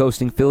would be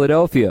hosting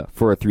Philadelphia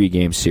for a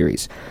 3-game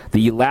series.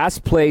 The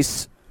last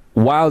place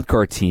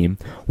wildcard team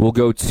will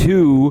go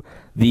to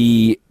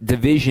the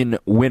division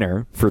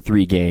winner for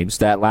 3 games,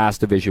 that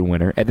last division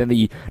winner, and then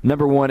the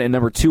number 1 and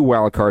number 2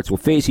 wildcards will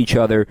face each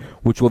other,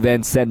 which will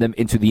then send them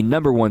into the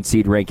number 1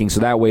 seed ranking,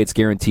 so that way it's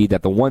guaranteed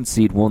that the 1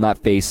 seed will not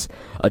face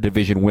a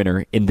division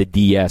winner in the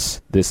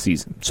DS this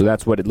season. So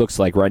that's what it looks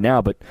like right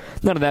now, but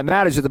none of that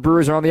matters if the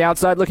Brewers are on the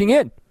outside looking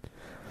in.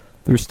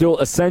 They're still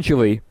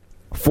essentially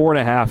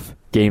 4.5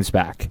 games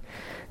back.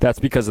 That's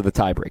because of the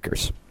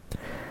tiebreakers.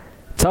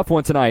 Tough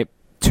one tonight,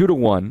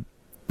 2-1.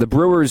 The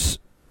Brewers,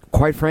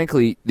 quite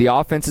frankly, the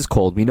offense is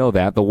cold. We know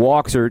that. The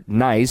walks are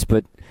nice,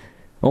 but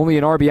only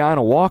an RBI and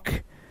a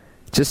walk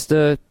just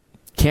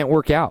can't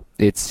work out.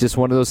 It's just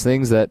one of those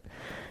things that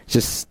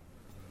just,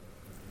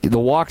 the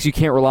walks, you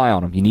can't rely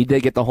on them. You need to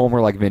get the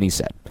homer, like Vinny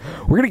said.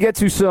 We're going to get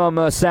to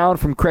some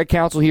sound from Craig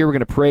Counsell here. We're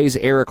going to praise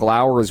Eric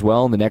Lauer as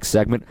well in the next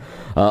segment.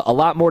 A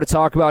lot more to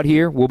talk about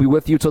here. We'll be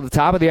with you till the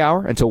top of the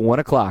hour, until 1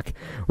 o'clock.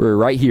 We're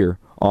right here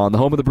on the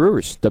home of the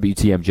Brewers,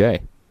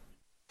 WTMJ.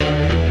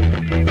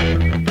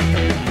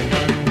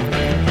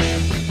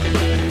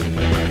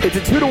 It's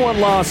a 2-1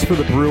 loss for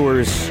the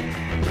Brewers,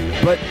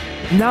 but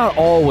not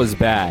all was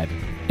bad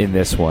in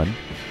this one.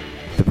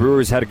 The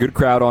Brewers had a good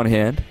crowd on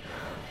hand.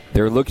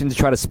 They're looking to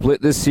try to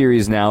split this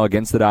series now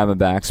against the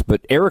Diamondbacks,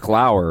 but Eric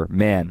Lauer,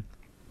 man,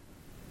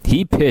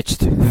 he pitched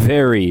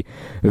very,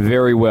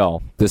 very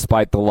well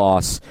despite the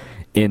loss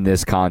in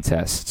this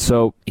contest.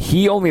 So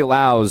he only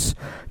allows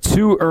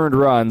 2 earned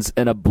runs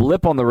and a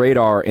blip on the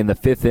radar in the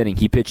 5th inning.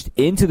 He pitched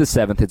into the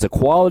 7th. It's a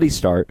quality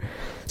start.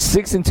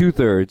 6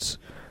 2/3,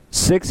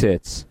 6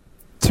 hits,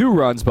 2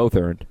 runs, both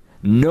earned,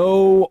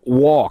 no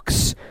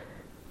walks,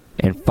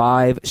 and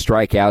 5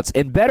 strikeouts.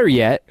 And better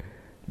yet,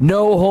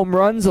 no home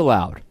runs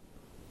allowed.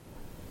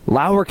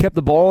 Lauer kept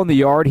the ball in the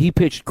yard. He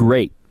pitched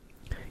great.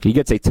 He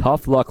gets a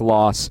tough luck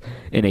loss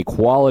in a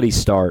quality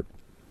start.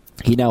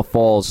 He now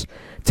falls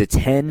to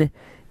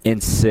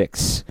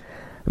 10-6.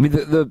 I mean,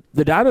 the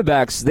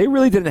Diamondbacks, they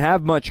really didn't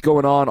have much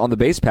going on the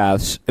base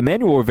paths.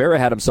 Emmanuel Rivera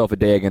had himself a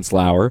day against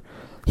Lauer.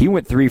 He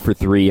went 3 for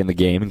 3 in the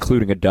game,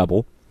 including a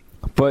double.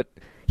 But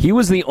he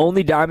was the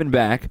only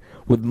Diamondback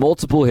with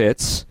multiple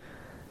hits.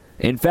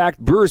 In fact,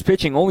 Brewers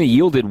pitching only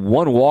yielded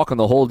 1 walk on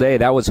the whole day.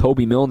 That was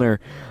Hobie Milner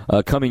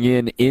coming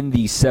in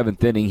the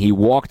 7th inning. He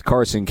walked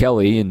Carson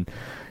Kelly and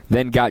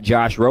then got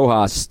Josh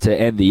Rojas to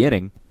end the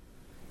inning.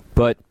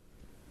 but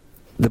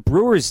the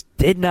Brewers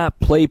did not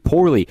play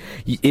poorly.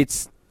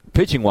 It's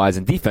pitching-wise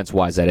and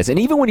defense-wise, that is. And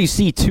even when you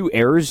see 2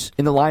 errors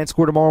in the Lions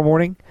score tomorrow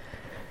morning,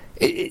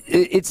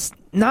 it's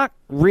not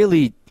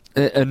really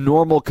a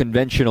normal,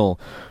 conventional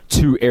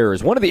 2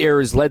 errors. One of the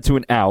errors led to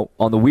an out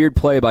on the weird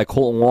play by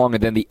Colton Wong,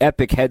 and then the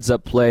epic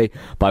heads-up play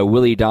by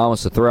Willie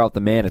Adames to throw out the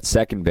man at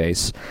second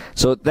base.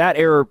 So that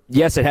error,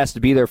 yes, it has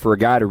to be there for a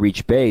guy to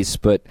reach base,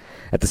 but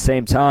at the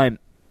same time,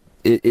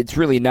 it's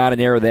really not an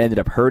error that ended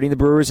up hurting the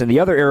Brewers. And the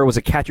other error was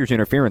a catcher's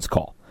interference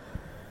call.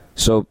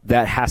 So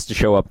that has to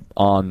show up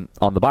on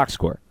the box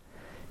score.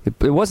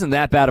 It wasn't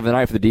that bad of a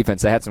night for the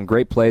defense. They had some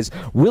great plays.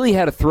 Willie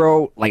had to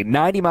throw like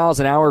 90 miles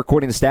an hour,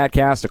 according to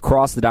StatCast,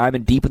 across the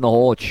diamond, deep in the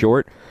hole at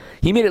short.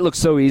 He made it look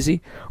so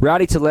easy.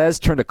 Rowdy Tellez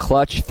turned a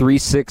clutch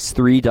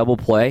 3-6-3 double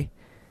play.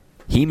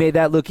 He made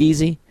that look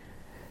easy.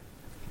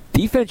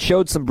 Defense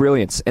showed some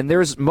brilliance, and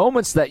there's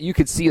moments that you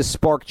could see a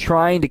spark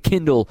trying to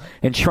kindle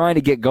and trying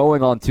to get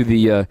going onto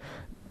the,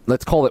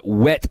 let's call it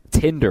wet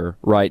tinder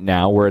right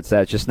now, where it's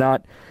just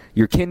not,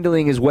 your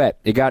kindling is wet.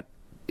 It got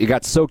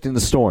soaked in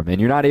the storm,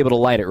 and you're not able to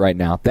light it right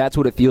now. That's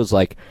what it feels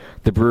like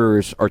the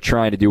Brewers are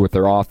trying to do with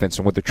their offense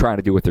and what they're trying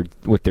to do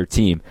with their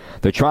team.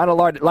 They're trying to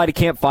light a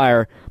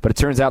campfire, but it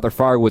turns out their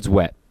firewood's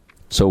wet.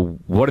 So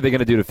what are they going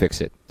to do to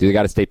fix it? Do they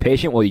got to stay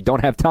patient? Well, you don't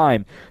have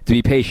time to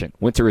be patient.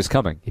 Winter is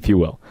coming, if you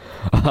will.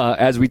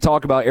 As we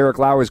talk about Eric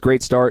Lauer's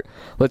great start,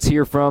 let's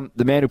hear from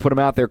the man who put him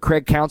out there.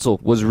 Craig Counsell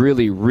was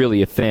really,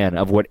 really a fan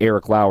of what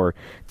Eric Lauer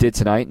did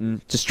tonight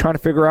and just trying to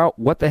figure out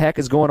what the heck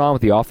is going on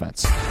with the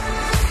offense.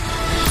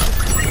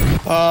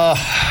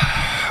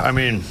 I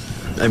mean,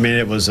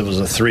 it was a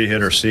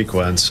 3-hitter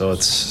sequence, so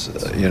it's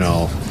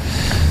a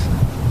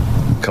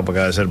couple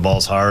guys hit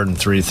balls hard, and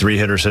three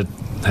hitters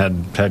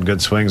had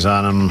good swings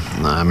on them.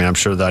 I mean, I'm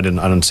sure that I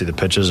didn't see the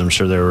pitches. I'm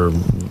sure they were a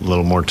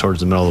little more towards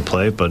the middle of the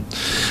plate, but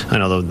I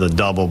know the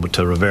double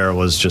to Rivera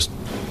was just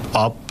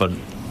up, but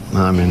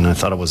I mean, I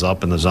thought it was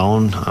up in the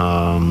zone.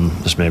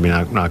 Just maybe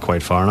not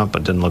quite far enough,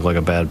 but didn't look like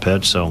a bad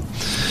pitch. So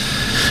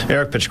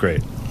Eric pitched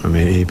great. I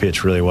mean, he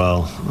pitched really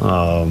well.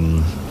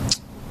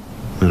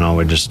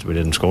 We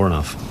didn't score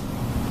enough.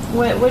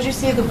 What did you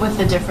see with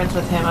the difference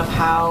with him of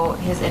how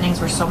his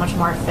innings were so much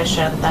more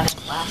efficient than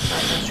his last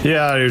start?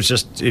 Yeah, he was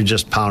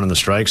just pounding the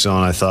strike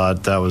zone. I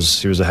thought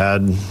he was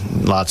ahead,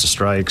 lots of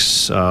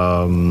strikes.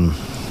 Came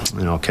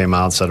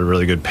out, set a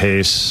really good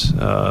pace.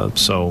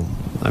 So,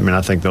 I mean,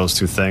 I think those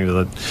two things.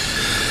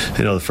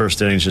 The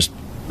first innings just,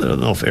 I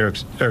don't know if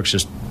Eric's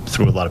just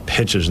threw a lot of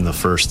pitches in the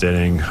first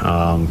inning,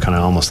 kind of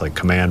almost like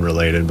command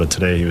related. But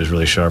today he was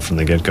really sharp from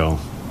the get-go.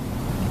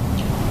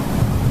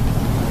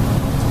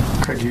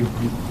 Craig,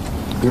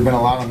 there have been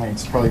a lot of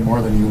nights, probably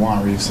more than you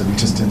want, where you've said we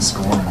just didn't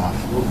score enough.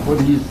 What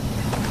do you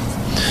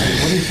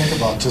think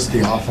about just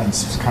the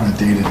offense kind of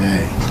day to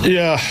day?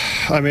 Yeah,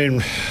 I mean,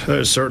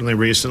 certainly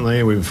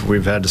recently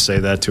we've had to say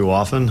that too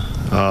often.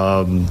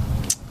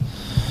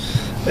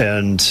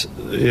 And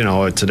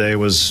today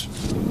was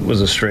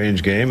a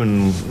strange game,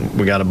 and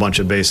we got a bunch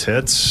of base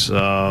hits,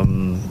 a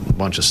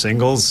bunch of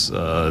singles,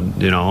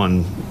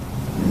 and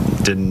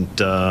didn't.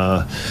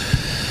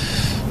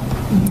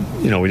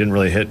 We didn't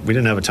really hit. We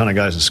didn't have a ton of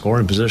guys in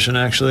scoring position,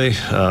 actually.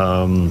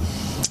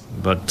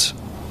 But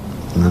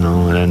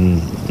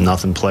and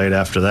nothing played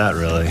after that,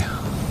 really.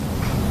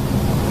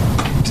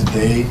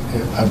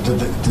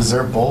 Does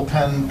their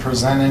bullpen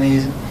present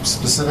any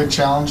specific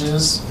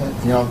challenges?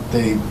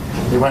 They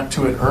went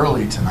to it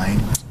early tonight.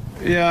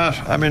 Yeah,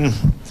 I mean,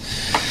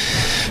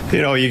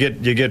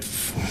 you get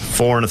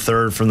 4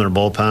 1/3 from their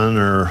bullpen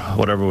or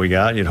whatever we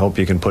got. You'd hope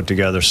you can put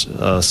together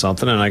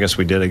something, and I guess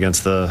we did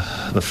against the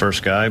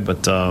first guy.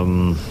 But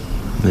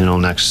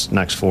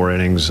next 4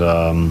 innings, we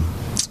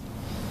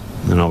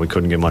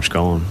couldn't get much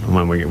going.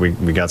 I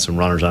mean, we got some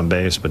runners on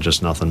base, but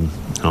just nothing.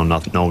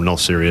 No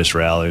serious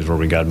rallies where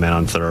we got man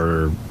on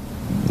third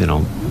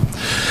or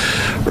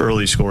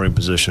early scoring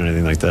position or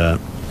anything like that.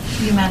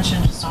 You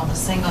mentioned just all the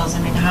singles.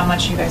 I mean, how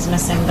much are you guys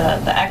missing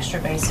the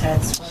extra base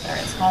hits, whether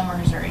it's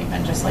homers or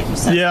even just like you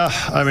said? Yeah,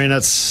 I mean,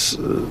 that's,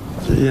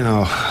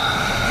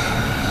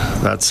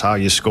 that's how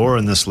you score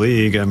in this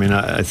league. I mean,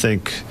 I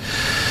think,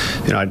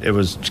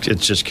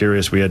 it's just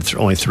curious. We had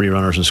only 3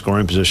 runners in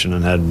scoring position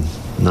and had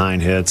 9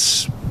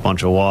 hits,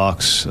 bunch of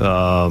walks.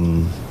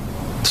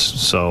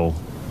 So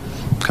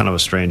kind of a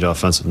strange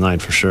offensive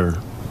night for sure.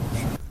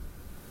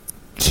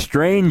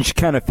 Strange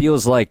kind of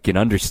feels like an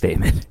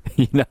understatement.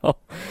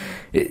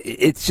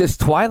 It's just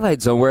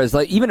Twilight Zone, whereas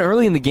like even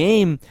early in the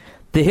game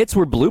the hits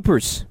were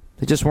bloopers.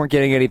 They just weren't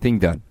getting anything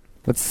done.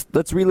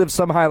 Let's relive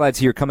some highlights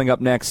here. Coming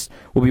up next,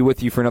 we'll be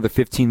with you for another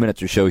 15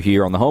 minutes or so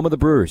here on the home of the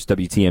Brewers,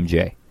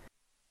 WTMJ.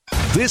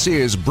 This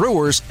is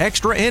Brewers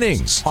Extra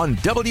Innings on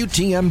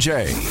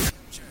WTMJ.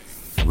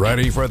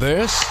 Ready for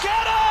this?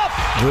 Get up!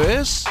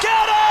 This?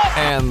 Get up!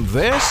 And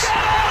this? Get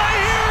out of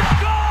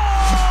here! Go!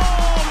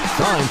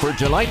 Time for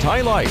tonight's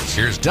highlights.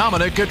 Here's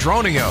Dominic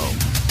Cotroneo.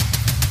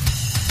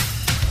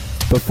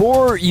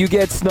 Before you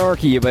get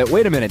snarky about,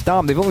 wait a minute,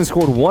 Dom, they've only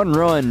scored 1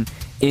 run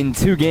in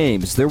 2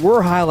 games. There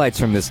were highlights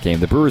from this game.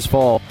 The Brewers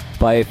fall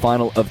by a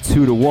final of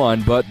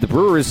 2-1, but the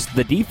Brewers,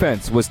 the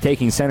defense was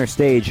taking center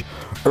stage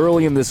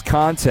early in this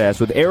contest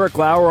with Eric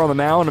Lauer on the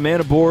mound, a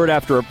man aboard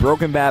after a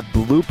broken bat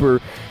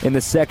blooper in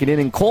the second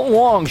inning. Colton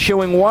Wong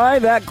showing why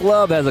that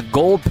glove has a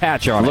gold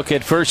patch on it. Look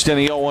at first in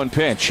the 0-1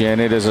 pitch,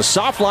 and it is a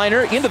soft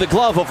liner into the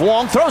glove of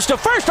Wong. Throws to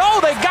first. Oh,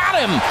 they got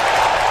him!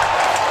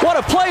 What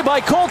a play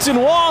by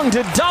Colton Wong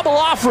to double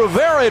off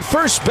Rivera at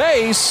first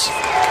base.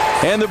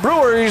 And the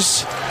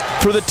Brewers,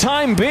 for the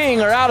time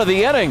being, are out of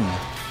the inning.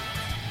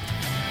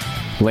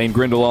 Lane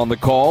Grindle on the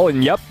call,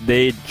 and yep,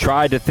 they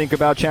tried to think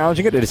about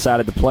challenging it. They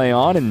decided to play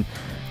on, and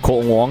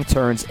Colton Wong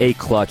turns a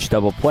clutch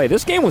double play.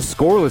 This game was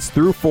scoreless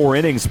through 4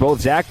 innings. Both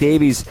Zach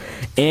Davies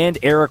and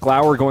Eric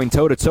Lauer going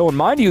toe-to-toe. And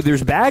mind you,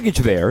 there's baggage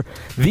there.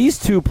 These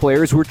 2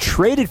 players were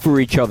traded for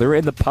each other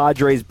in the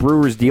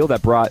Padres-Brewers deal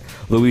that brought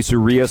Luis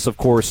Urias, of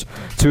course,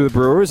 to the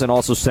Brewers and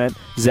also sent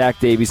Zach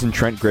Davies and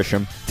Trent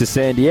Grisham to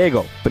San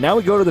Diego. But now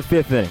we go to the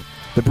 5th inning.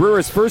 The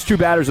Brewers' first 2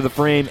 batters of the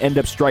frame end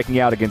up striking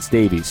out against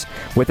Davies.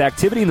 With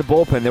activity in the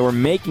bullpen, they were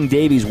making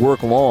Davies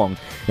work long,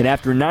 and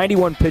after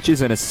 91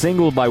 pitches and a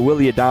single by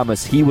Willy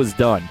Adames, he was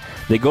done.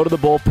 They go to the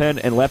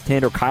bullpen, and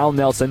left-hander Kyle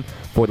Nelson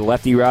for the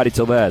lefty Rowdy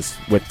Tellez.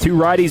 With 2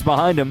 righties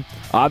behind him,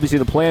 obviously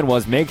the plan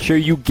was make sure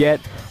you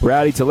get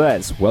Rowdy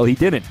Tellez. Well, he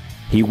didn't.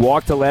 He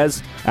walked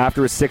Tellez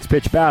after a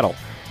 6-pitch battle.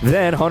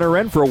 Then Hunter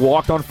Renfroe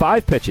walked on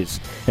 5 pitches,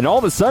 and all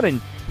of a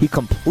sudden, he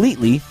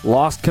completely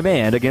lost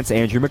command against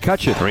Andrew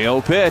McCutcheon.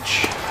 3-0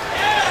 pitch.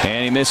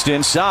 And he missed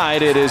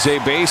inside. It is a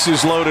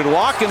bases-loaded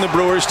walk, and the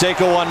Brewers take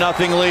a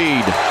 1-0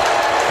 lead.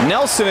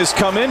 Nelson has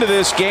come into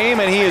this game,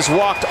 and he has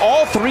walked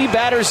all 3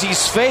 batters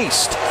he's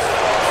faced.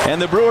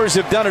 And the Brewers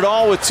have done it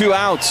all with 2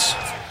 outs.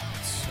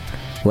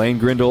 Lane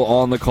Grindle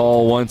on the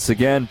call once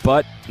again,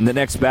 but the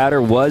next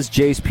batter was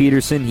Jace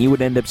Peterson. He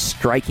would end up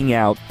striking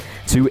out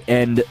to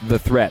end the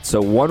threat.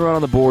 So 1 run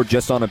on the board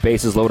just on a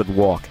bases-loaded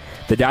walk.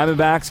 The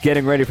Diamondbacks,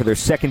 getting ready for their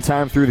second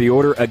time through the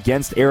order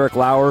against Eric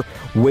Lauer,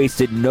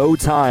 wasted no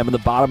time in the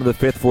bottom of the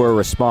 5th for a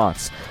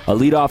response. A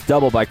leadoff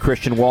double by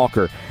Christian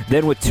Walker.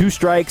 Then with 2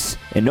 strikes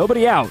and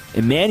nobody out,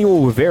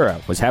 Emmanuel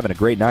Rivera was having a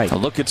great night. A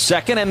look at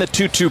second and the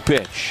 2-2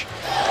 pitch.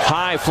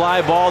 High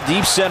fly ball,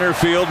 deep center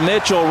field.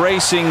 Mitchell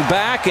racing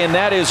back, and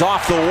that is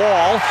off the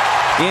wall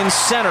in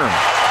center.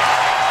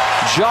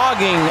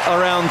 Jogging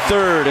around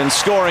third and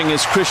scoring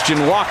is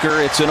Christian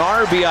Walker. It's an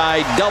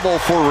RBI double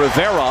for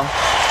Rivera.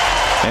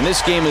 And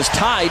this game is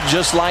tied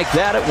just like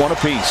that at 1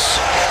 apiece.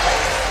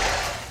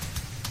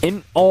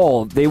 In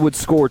all, they would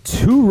score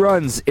 2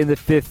 runs in the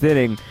 5th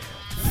inning.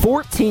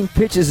 14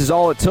 pitches is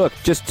all it took.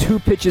 Just 2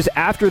 pitches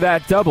after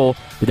that double,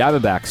 the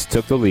Diamondbacks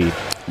took the lead.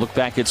 Look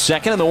back at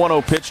second and the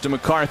 1-0 pitch to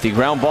McCarthy.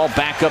 Ground ball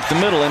back up the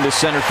middle into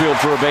center field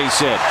for a base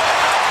hit.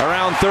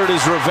 Around third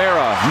is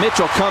Rivera.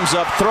 Mitchell comes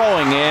up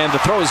throwing, and the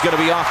throw is going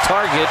to be off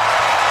target.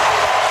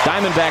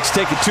 Diamondbacks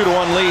take a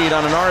 2-1 lead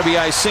on an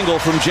RBI single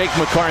from Jake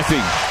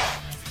McCarthy.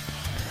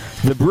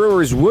 The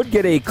Brewers would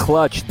get a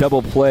clutch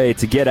double play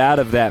to get out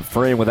of that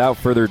frame without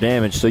further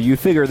damage, so you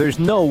figure there's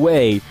no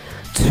way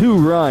 2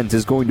 runs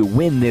is going to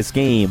win this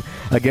game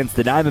against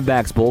the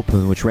Diamondbacks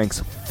bullpen, which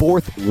ranks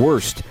 4th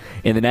worst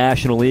in the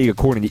National League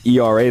according to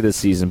ERA this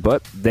season,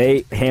 but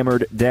they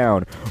hammered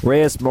down.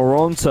 Reyes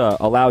Moronta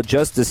allowed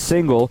just a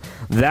single.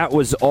 That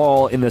was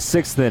all in the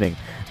 6th inning.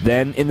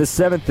 Then in the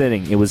 7th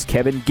inning, it was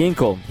Kevin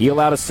Ginkel. He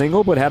allowed a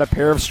single but had a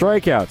pair of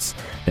strikeouts.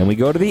 Then we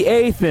go to the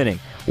 8th inning.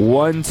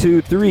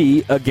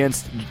 1-2-3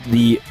 against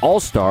the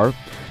All-Star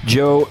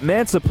Joe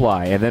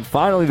Mansupply. And then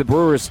finally the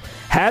Brewers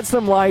had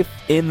some life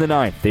in the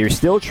 9th. They are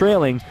still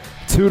trailing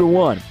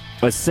 2-1.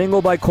 A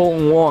single by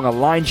Colton Wong, a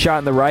line shot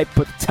in the right,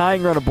 put the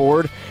tying run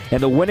aboard,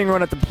 and the winning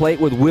run at the plate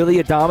with Willy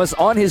Adames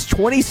on his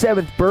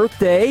 27th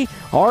birthday,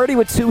 already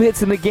with 2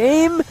 hits in the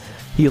game.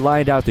 He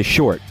lined out to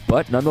short,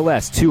 but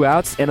nonetheless, 2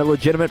 outs and a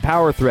legitimate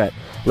power threat.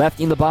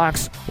 Lefty in the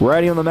box,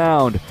 righty on the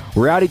mound.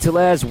 Rowdy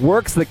Tellez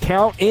works the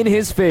count in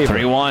his favor.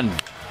 3-1.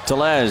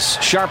 Tellez,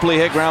 sharply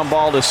hit ground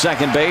ball to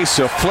second base,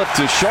 a flip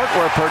to short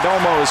where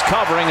Perdomo is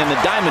covering, and the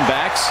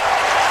Diamondbacks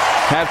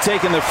have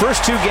taken the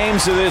first 2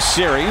 games of this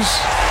series.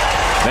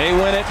 They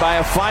win it by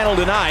a final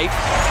tonight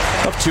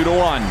of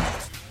 2-1.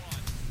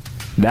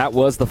 That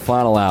was the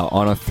final out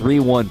on a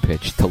 3-1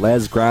 pitch.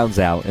 Tellez grounds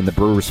out, and the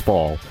Brewers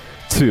fall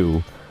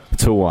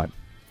 2-1.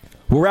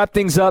 We'll wrap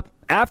things up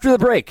after the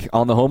break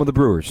on the home of the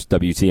Brewers,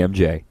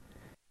 WTMJ.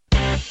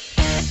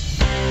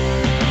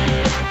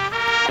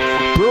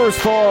 Brewers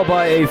fall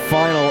by a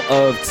final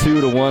of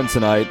 2-1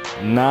 tonight.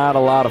 Not a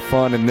lot of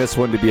fun in this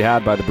one to be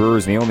had by the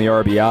Brewers. The only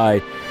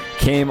RBI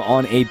came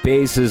on a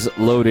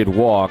bases-loaded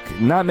walk.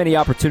 Not many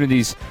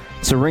opportunities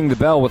to ring the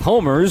bell with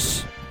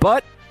homers,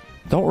 but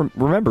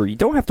remember, you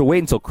don't have to wait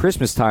until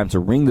Christmas time to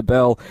ring the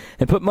bell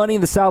and put money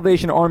in the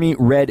Salvation Army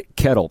Red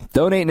Kettle.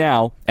 Donate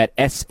now at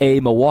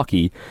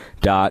samilwaukee.org.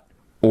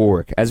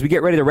 As we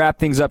get ready to wrap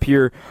things up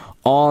here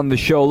on the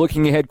show,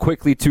 looking ahead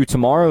quickly to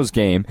tomorrow's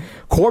game,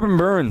 Corbin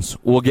Burns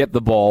will get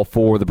the ball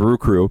for the Brew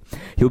Crew.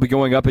 He'll be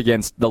going up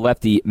against the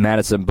lefty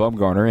Madison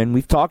Bumgarner, and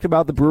we've talked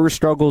about the Brewers'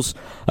 struggles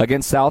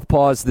against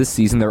southpaws this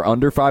season. They're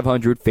under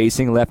 500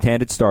 facing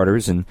left-handed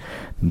starters, and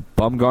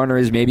Bumgarner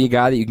is maybe a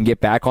guy that you can get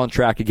back on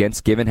track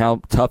against given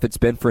how tough it's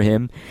been for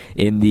him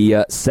in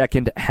the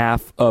second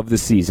half of the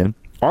season.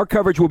 Our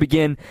coverage will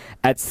begin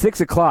at 6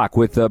 o'clock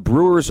with the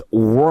Brewers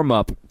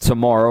warm-up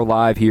tomorrow,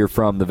 live here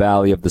from the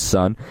Valley of the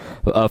Sun.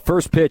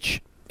 First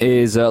pitch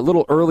is a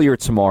little earlier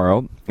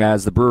tomorrow,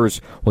 as the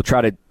Brewers will try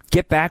to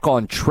get back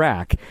on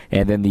track,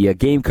 and then the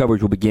game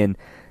coverage will begin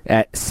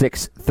at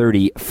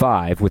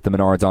 6:35 with the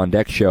Menards on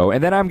Deck show.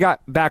 And then I'm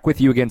back with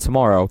you again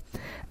tomorrow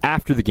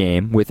after the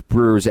game with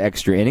Brewers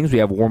Extra Innings. We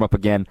have warm-up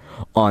again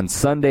on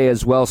Sunday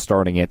as well,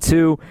 starting at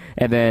 2,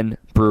 and then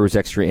Brewers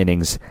Extra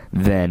Innings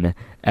then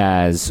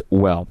as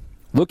well.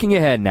 Looking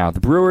ahead now,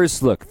 the Brewers,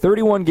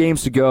 31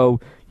 games to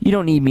go. You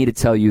don't need me to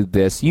tell you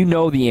this. You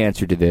know the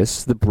answer to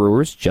this. The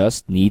Brewers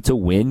just need to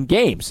win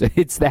games.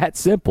 It's that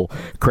simple.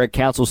 Craig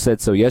Counsell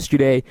said so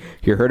yesterday.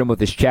 You heard him with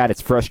his chat.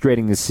 It's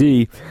frustrating to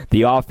see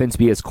the offense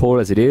be as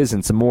cold as it is,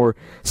 and some more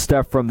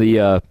stuff from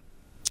the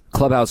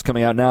clubhouse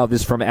coming out now.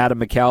 This from Adam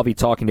McCalvey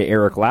talking to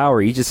Eric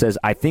Lauer. He just says,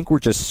 I think we're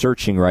just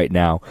searching right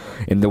now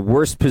in the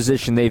worst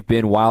position they've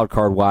been wild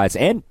card wise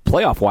and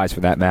playoff wise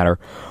for that matter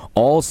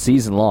all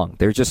season long.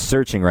 They're just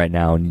searching right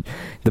now. And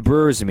the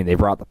Brewers, they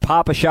brought the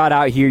Papa shot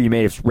out here. You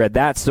may have read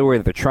that story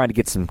that they're trying to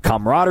get some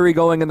camaraderie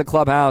going in the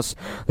clubhouse.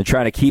 They're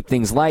trying to keep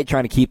things light,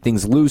 trying to keep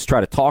things loose,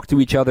 try to talk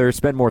to each other,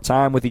 spend more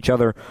time with each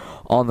other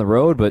on the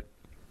road. But,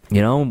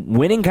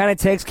 winning kind of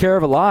takes care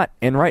of a lot.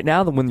 And right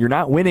now, when you're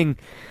not winning,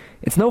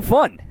 it's no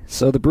fun.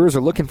 So the Brewers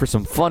are looking for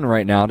some fun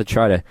right now to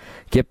try to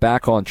get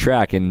back on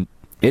track. And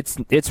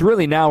it's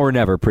really now or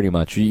never, pretty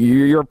much.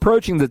 You're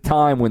approaching the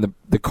time when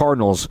the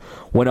Cardinals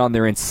went on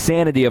their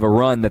insanity of a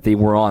run that they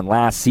were on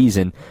last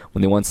season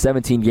when they won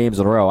 17 games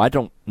in a row. I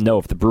don't know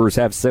if the Brewers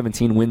have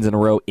 17 wins in a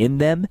row in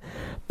them,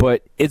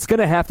 but it's going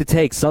to have to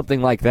take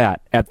something like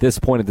that at this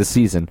point of the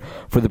season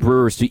for the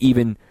Brewers to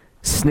even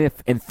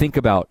sniff and think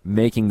about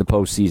making the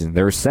postseason.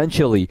 They're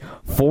essentially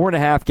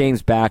 4.5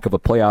 games back of a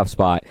playoff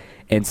spot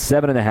and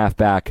 7.5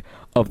 back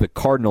of the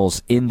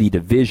Cardinals in the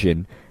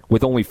division,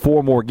 with only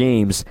 4 more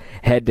games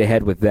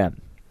head-to-head with them.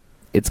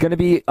 It's going to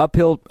be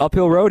uphill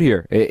road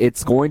here.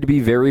 It's going to be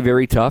very,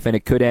 very tough, and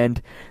it could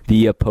end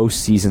the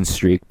postseason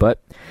streak.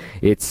 But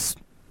it's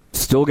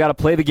still got to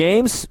play the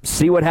games,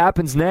 see what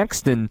happens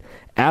next, and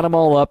add them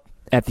all up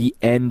at the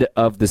end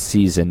of the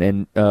season.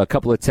 And a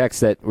couple of texts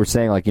that were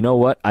saying, you know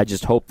what, I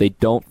just hope they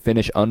don't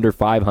finish under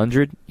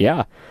 500.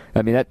 Yeah,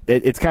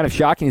 it's kind of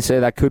shocking to say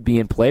that could be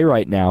in play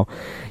right now.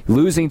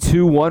 Losing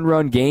 2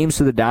 one-run games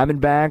to the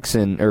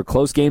Diamondbacks, or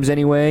close games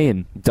anyway,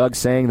 and Doug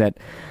saying that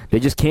they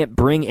just can't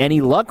bring any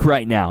luck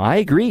right now. I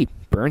agree.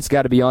 Burns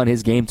got to be on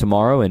his game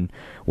tomorrow, and,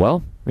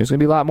 there's going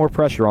to be a lot more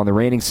pressure on the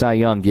reigning Cy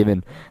Young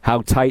given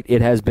how tight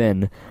it has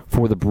been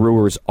for the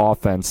Brewers'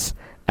 offense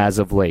as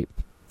of late.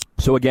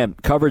 So again,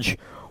 coverage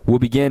will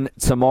begin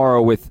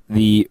tomorrow with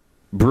the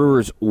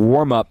Brewers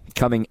warm-up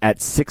coming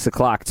at 6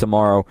 o'clock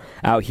tomorrow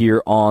out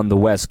here on the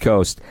West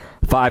Coast.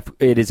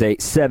 It is a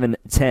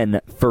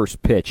 7:10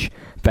 first pitch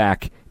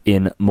back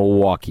in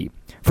Milwaukee.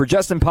 For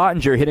Justin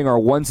Pottinger hitting our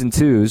 1s and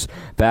 2s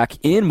back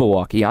in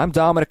Milwaukee, I'm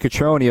Dominic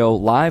Cotroneo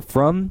live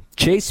from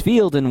Chase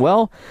Field. And,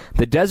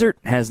 the desert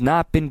has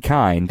not been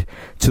kind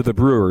to the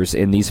Brewers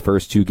in these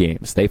first 2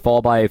 games. They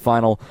fall by a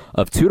final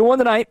of 2-1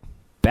 tonight.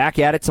 Back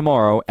at it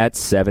tomorrow at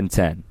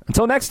 7:10.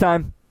 Until next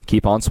time,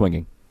 keep on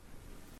swinging.